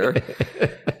character.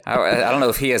 I don't know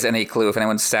if he has any clue. If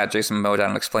anyone sat Jason Momoa down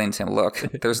and explained to him, look,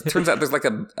 turns out there's like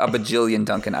a bajillion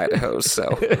Duncan Idahos, so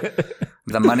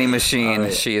the money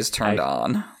machine she is turned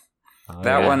on.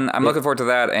 One, I'm looking forward to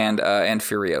that, and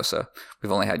Furiosa.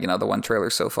 We've only had the one trailer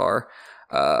so far,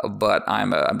 but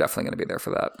I'm definitely going to be there for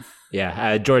that.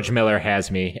 Yeah, George Miller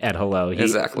has me at hello.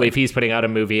 Exactly. If he's putting out a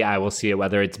movie, I will see it,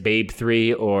 whether it's Babe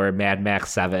 3 or Mad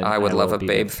Max 7. I would love a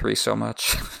Babe 3 so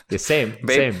much. The same.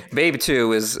 Babe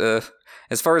 2 is...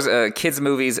 as far as kids'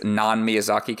 movies,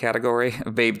 non-Miyazaki category,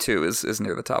 Babe 2 is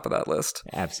near the top of that list.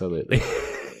 Absolutely.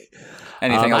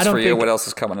 Anything else for you? What else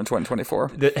is coming in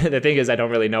 2024? The thing is, I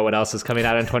don't really know what else is coming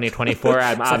out in 2024.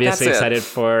 I'm obviously excited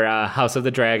for House of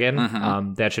the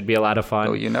Dragon. That should be a lot of fun.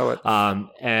 Oh, you know it.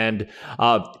 And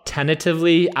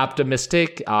tentatively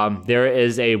optimistic. There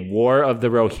is a War of the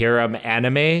Rohirrim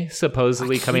anime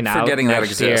supposedly coming out forgetting that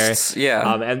next exists. year.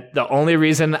 Yeah. And the only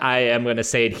reason I am going to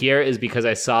say it here is because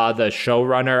I saw the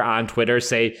showrunner on Twitter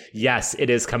say, yes,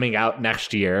 it is coming out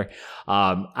next year.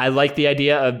 I like the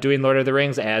idea of doing Lord of the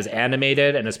Rings as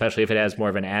animated, and especially if it has more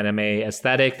of an anime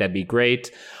aesthetic, that'd be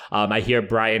great. I hear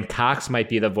Brian Cox might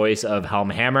be the voice of Helm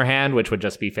Hammerhand, which would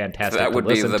just be fantastic. That would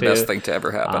be the best thing to ever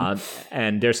happen.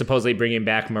 And they're supposedly bringing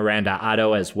back Miranda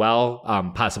Otto as well,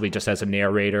 possibly just as a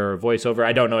narrator or voiceover.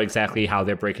 I don't know exactly how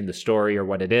they're breaking the story or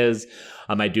what it is.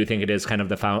 I do think it is kind of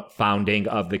the founding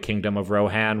of the Kingdom of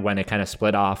Rohan when it kind of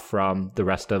split off from the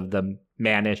rest of the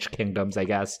Manish kingdoms, I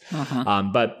guess.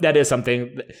 But that is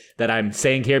something that I'm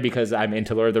saying here because I'm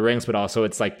into Lord of the Rings, but also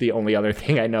it's like the only other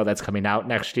thing I know that's coming out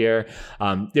next year.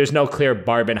 There's no clear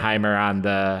Barbenheimer on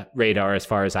the radar as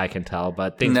far as I can tell,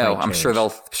 but things might change. I'm sure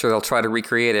they'll try to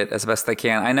recreate it as best they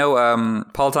can. I know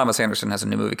Paul Thomas Anderson has a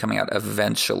new movie coming out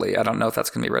eventually. I don't know if that's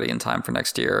going to be ready in time for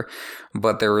next year,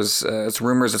 but it's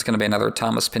rumors it's going to be another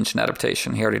Thomas Pynchon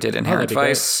adaptation. He already did Inherent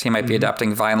Vice. He might be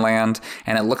adapting Vineland,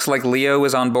 and it looks like Leo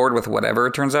is on board with whatever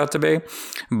it turns out to be,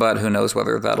 but who knows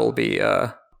whether that'll be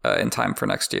in time for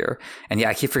next year. And yeah,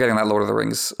 I keep forgetting that Lord of the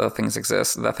Rings thing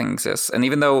exists. And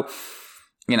even though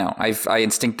I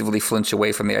instinctively flinch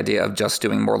away from the idea of just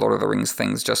doing more Lord of the Rings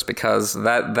things, just because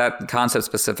that concept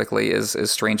specifically is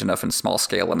strange enough and small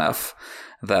scale enough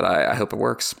that I hope it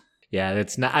works. Yeah,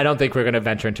 it's not. I don't think we're going to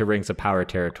venture into Rings of Power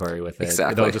territory with it.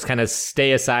 Exactly. It'll just kind of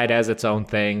stay aside as its own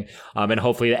thing, and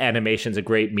hopefully, the animation's a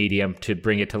great medium to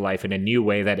bring it to life in a new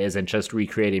way that isn't just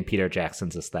recreating Peter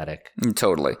Jackson's aesthetic.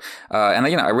 Totally. And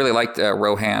I really liked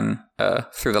Rohan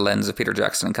through the lens of Peter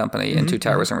Jackson and Company in Two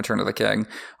Towers and Return of the King.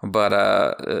 But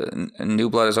New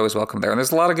Blood is always welcome there, and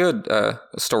there's a lot of good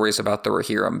stories about the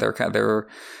Rohirrim.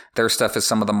 Their stuff is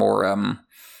some of the more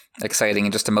exciting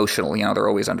and just emotional. They're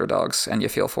always underdogs, and you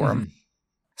feel for them.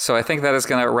 So I think that is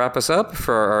going to wrap us up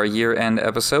for our year-end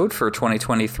episode for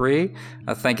 2023.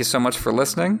 Thank you so much for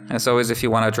listening. As always, if you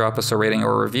want to drop us a rating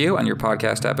or a review on your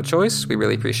podcast app of choice, we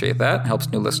really appreciate that. It helps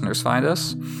new listeners find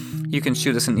us. You can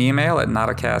shoot us an email at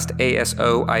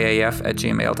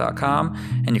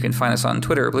notacast@asoiaf@gmail.com, and you can find us on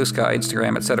Twitter, Blue Sky,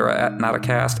 Instagram, etc. at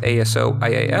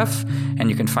notacast@asoiaf, and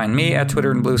you can find me at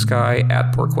Twitter and Blue Sky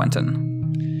at Poor Quentin.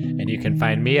 And you can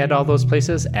find me at all those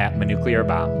places at Manuclear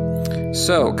Bomb.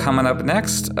 So, coming up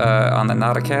next on the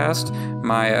Notacast,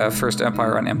 my first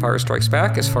Empire on Empire Strikes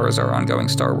Back as far as our ongoing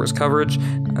Star Wars coverage.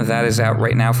 That is out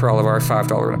right now for all of our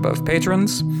 $5 and above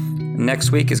patrons.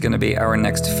 Next week is going to be our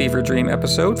next Fever Dream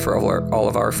episode for all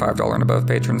of our $5 and above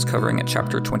patrons, covering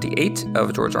Chapter 28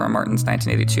 of George R. R. Martin's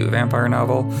 1982 vampire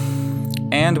novel.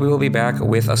 And we will be back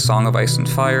with A Song of Ice and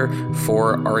Fire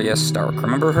for Arya Stark.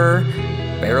 Remember her?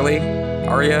 Barely?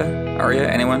 Arya,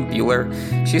 anyone? Bueller?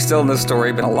 She's still in this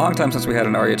story. Been a long time since we had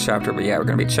an Arya chapter, but yeah, we're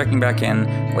going to be checking back in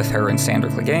with her and Sandor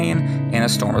Clegane in A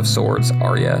Storm of Swords,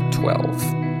 Arya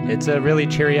 12. It's a really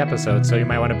cheery episode, so you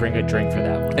might want to bring a drink for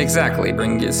that one. Exactly.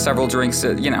 Bring several drinks.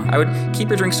 I would keep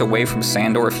your drinks away from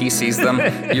Sandor. If he sees them,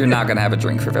 you're not going to have a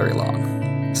drink for very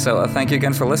long. So thank you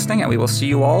again for listening, and we will see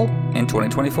you all in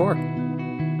 2024.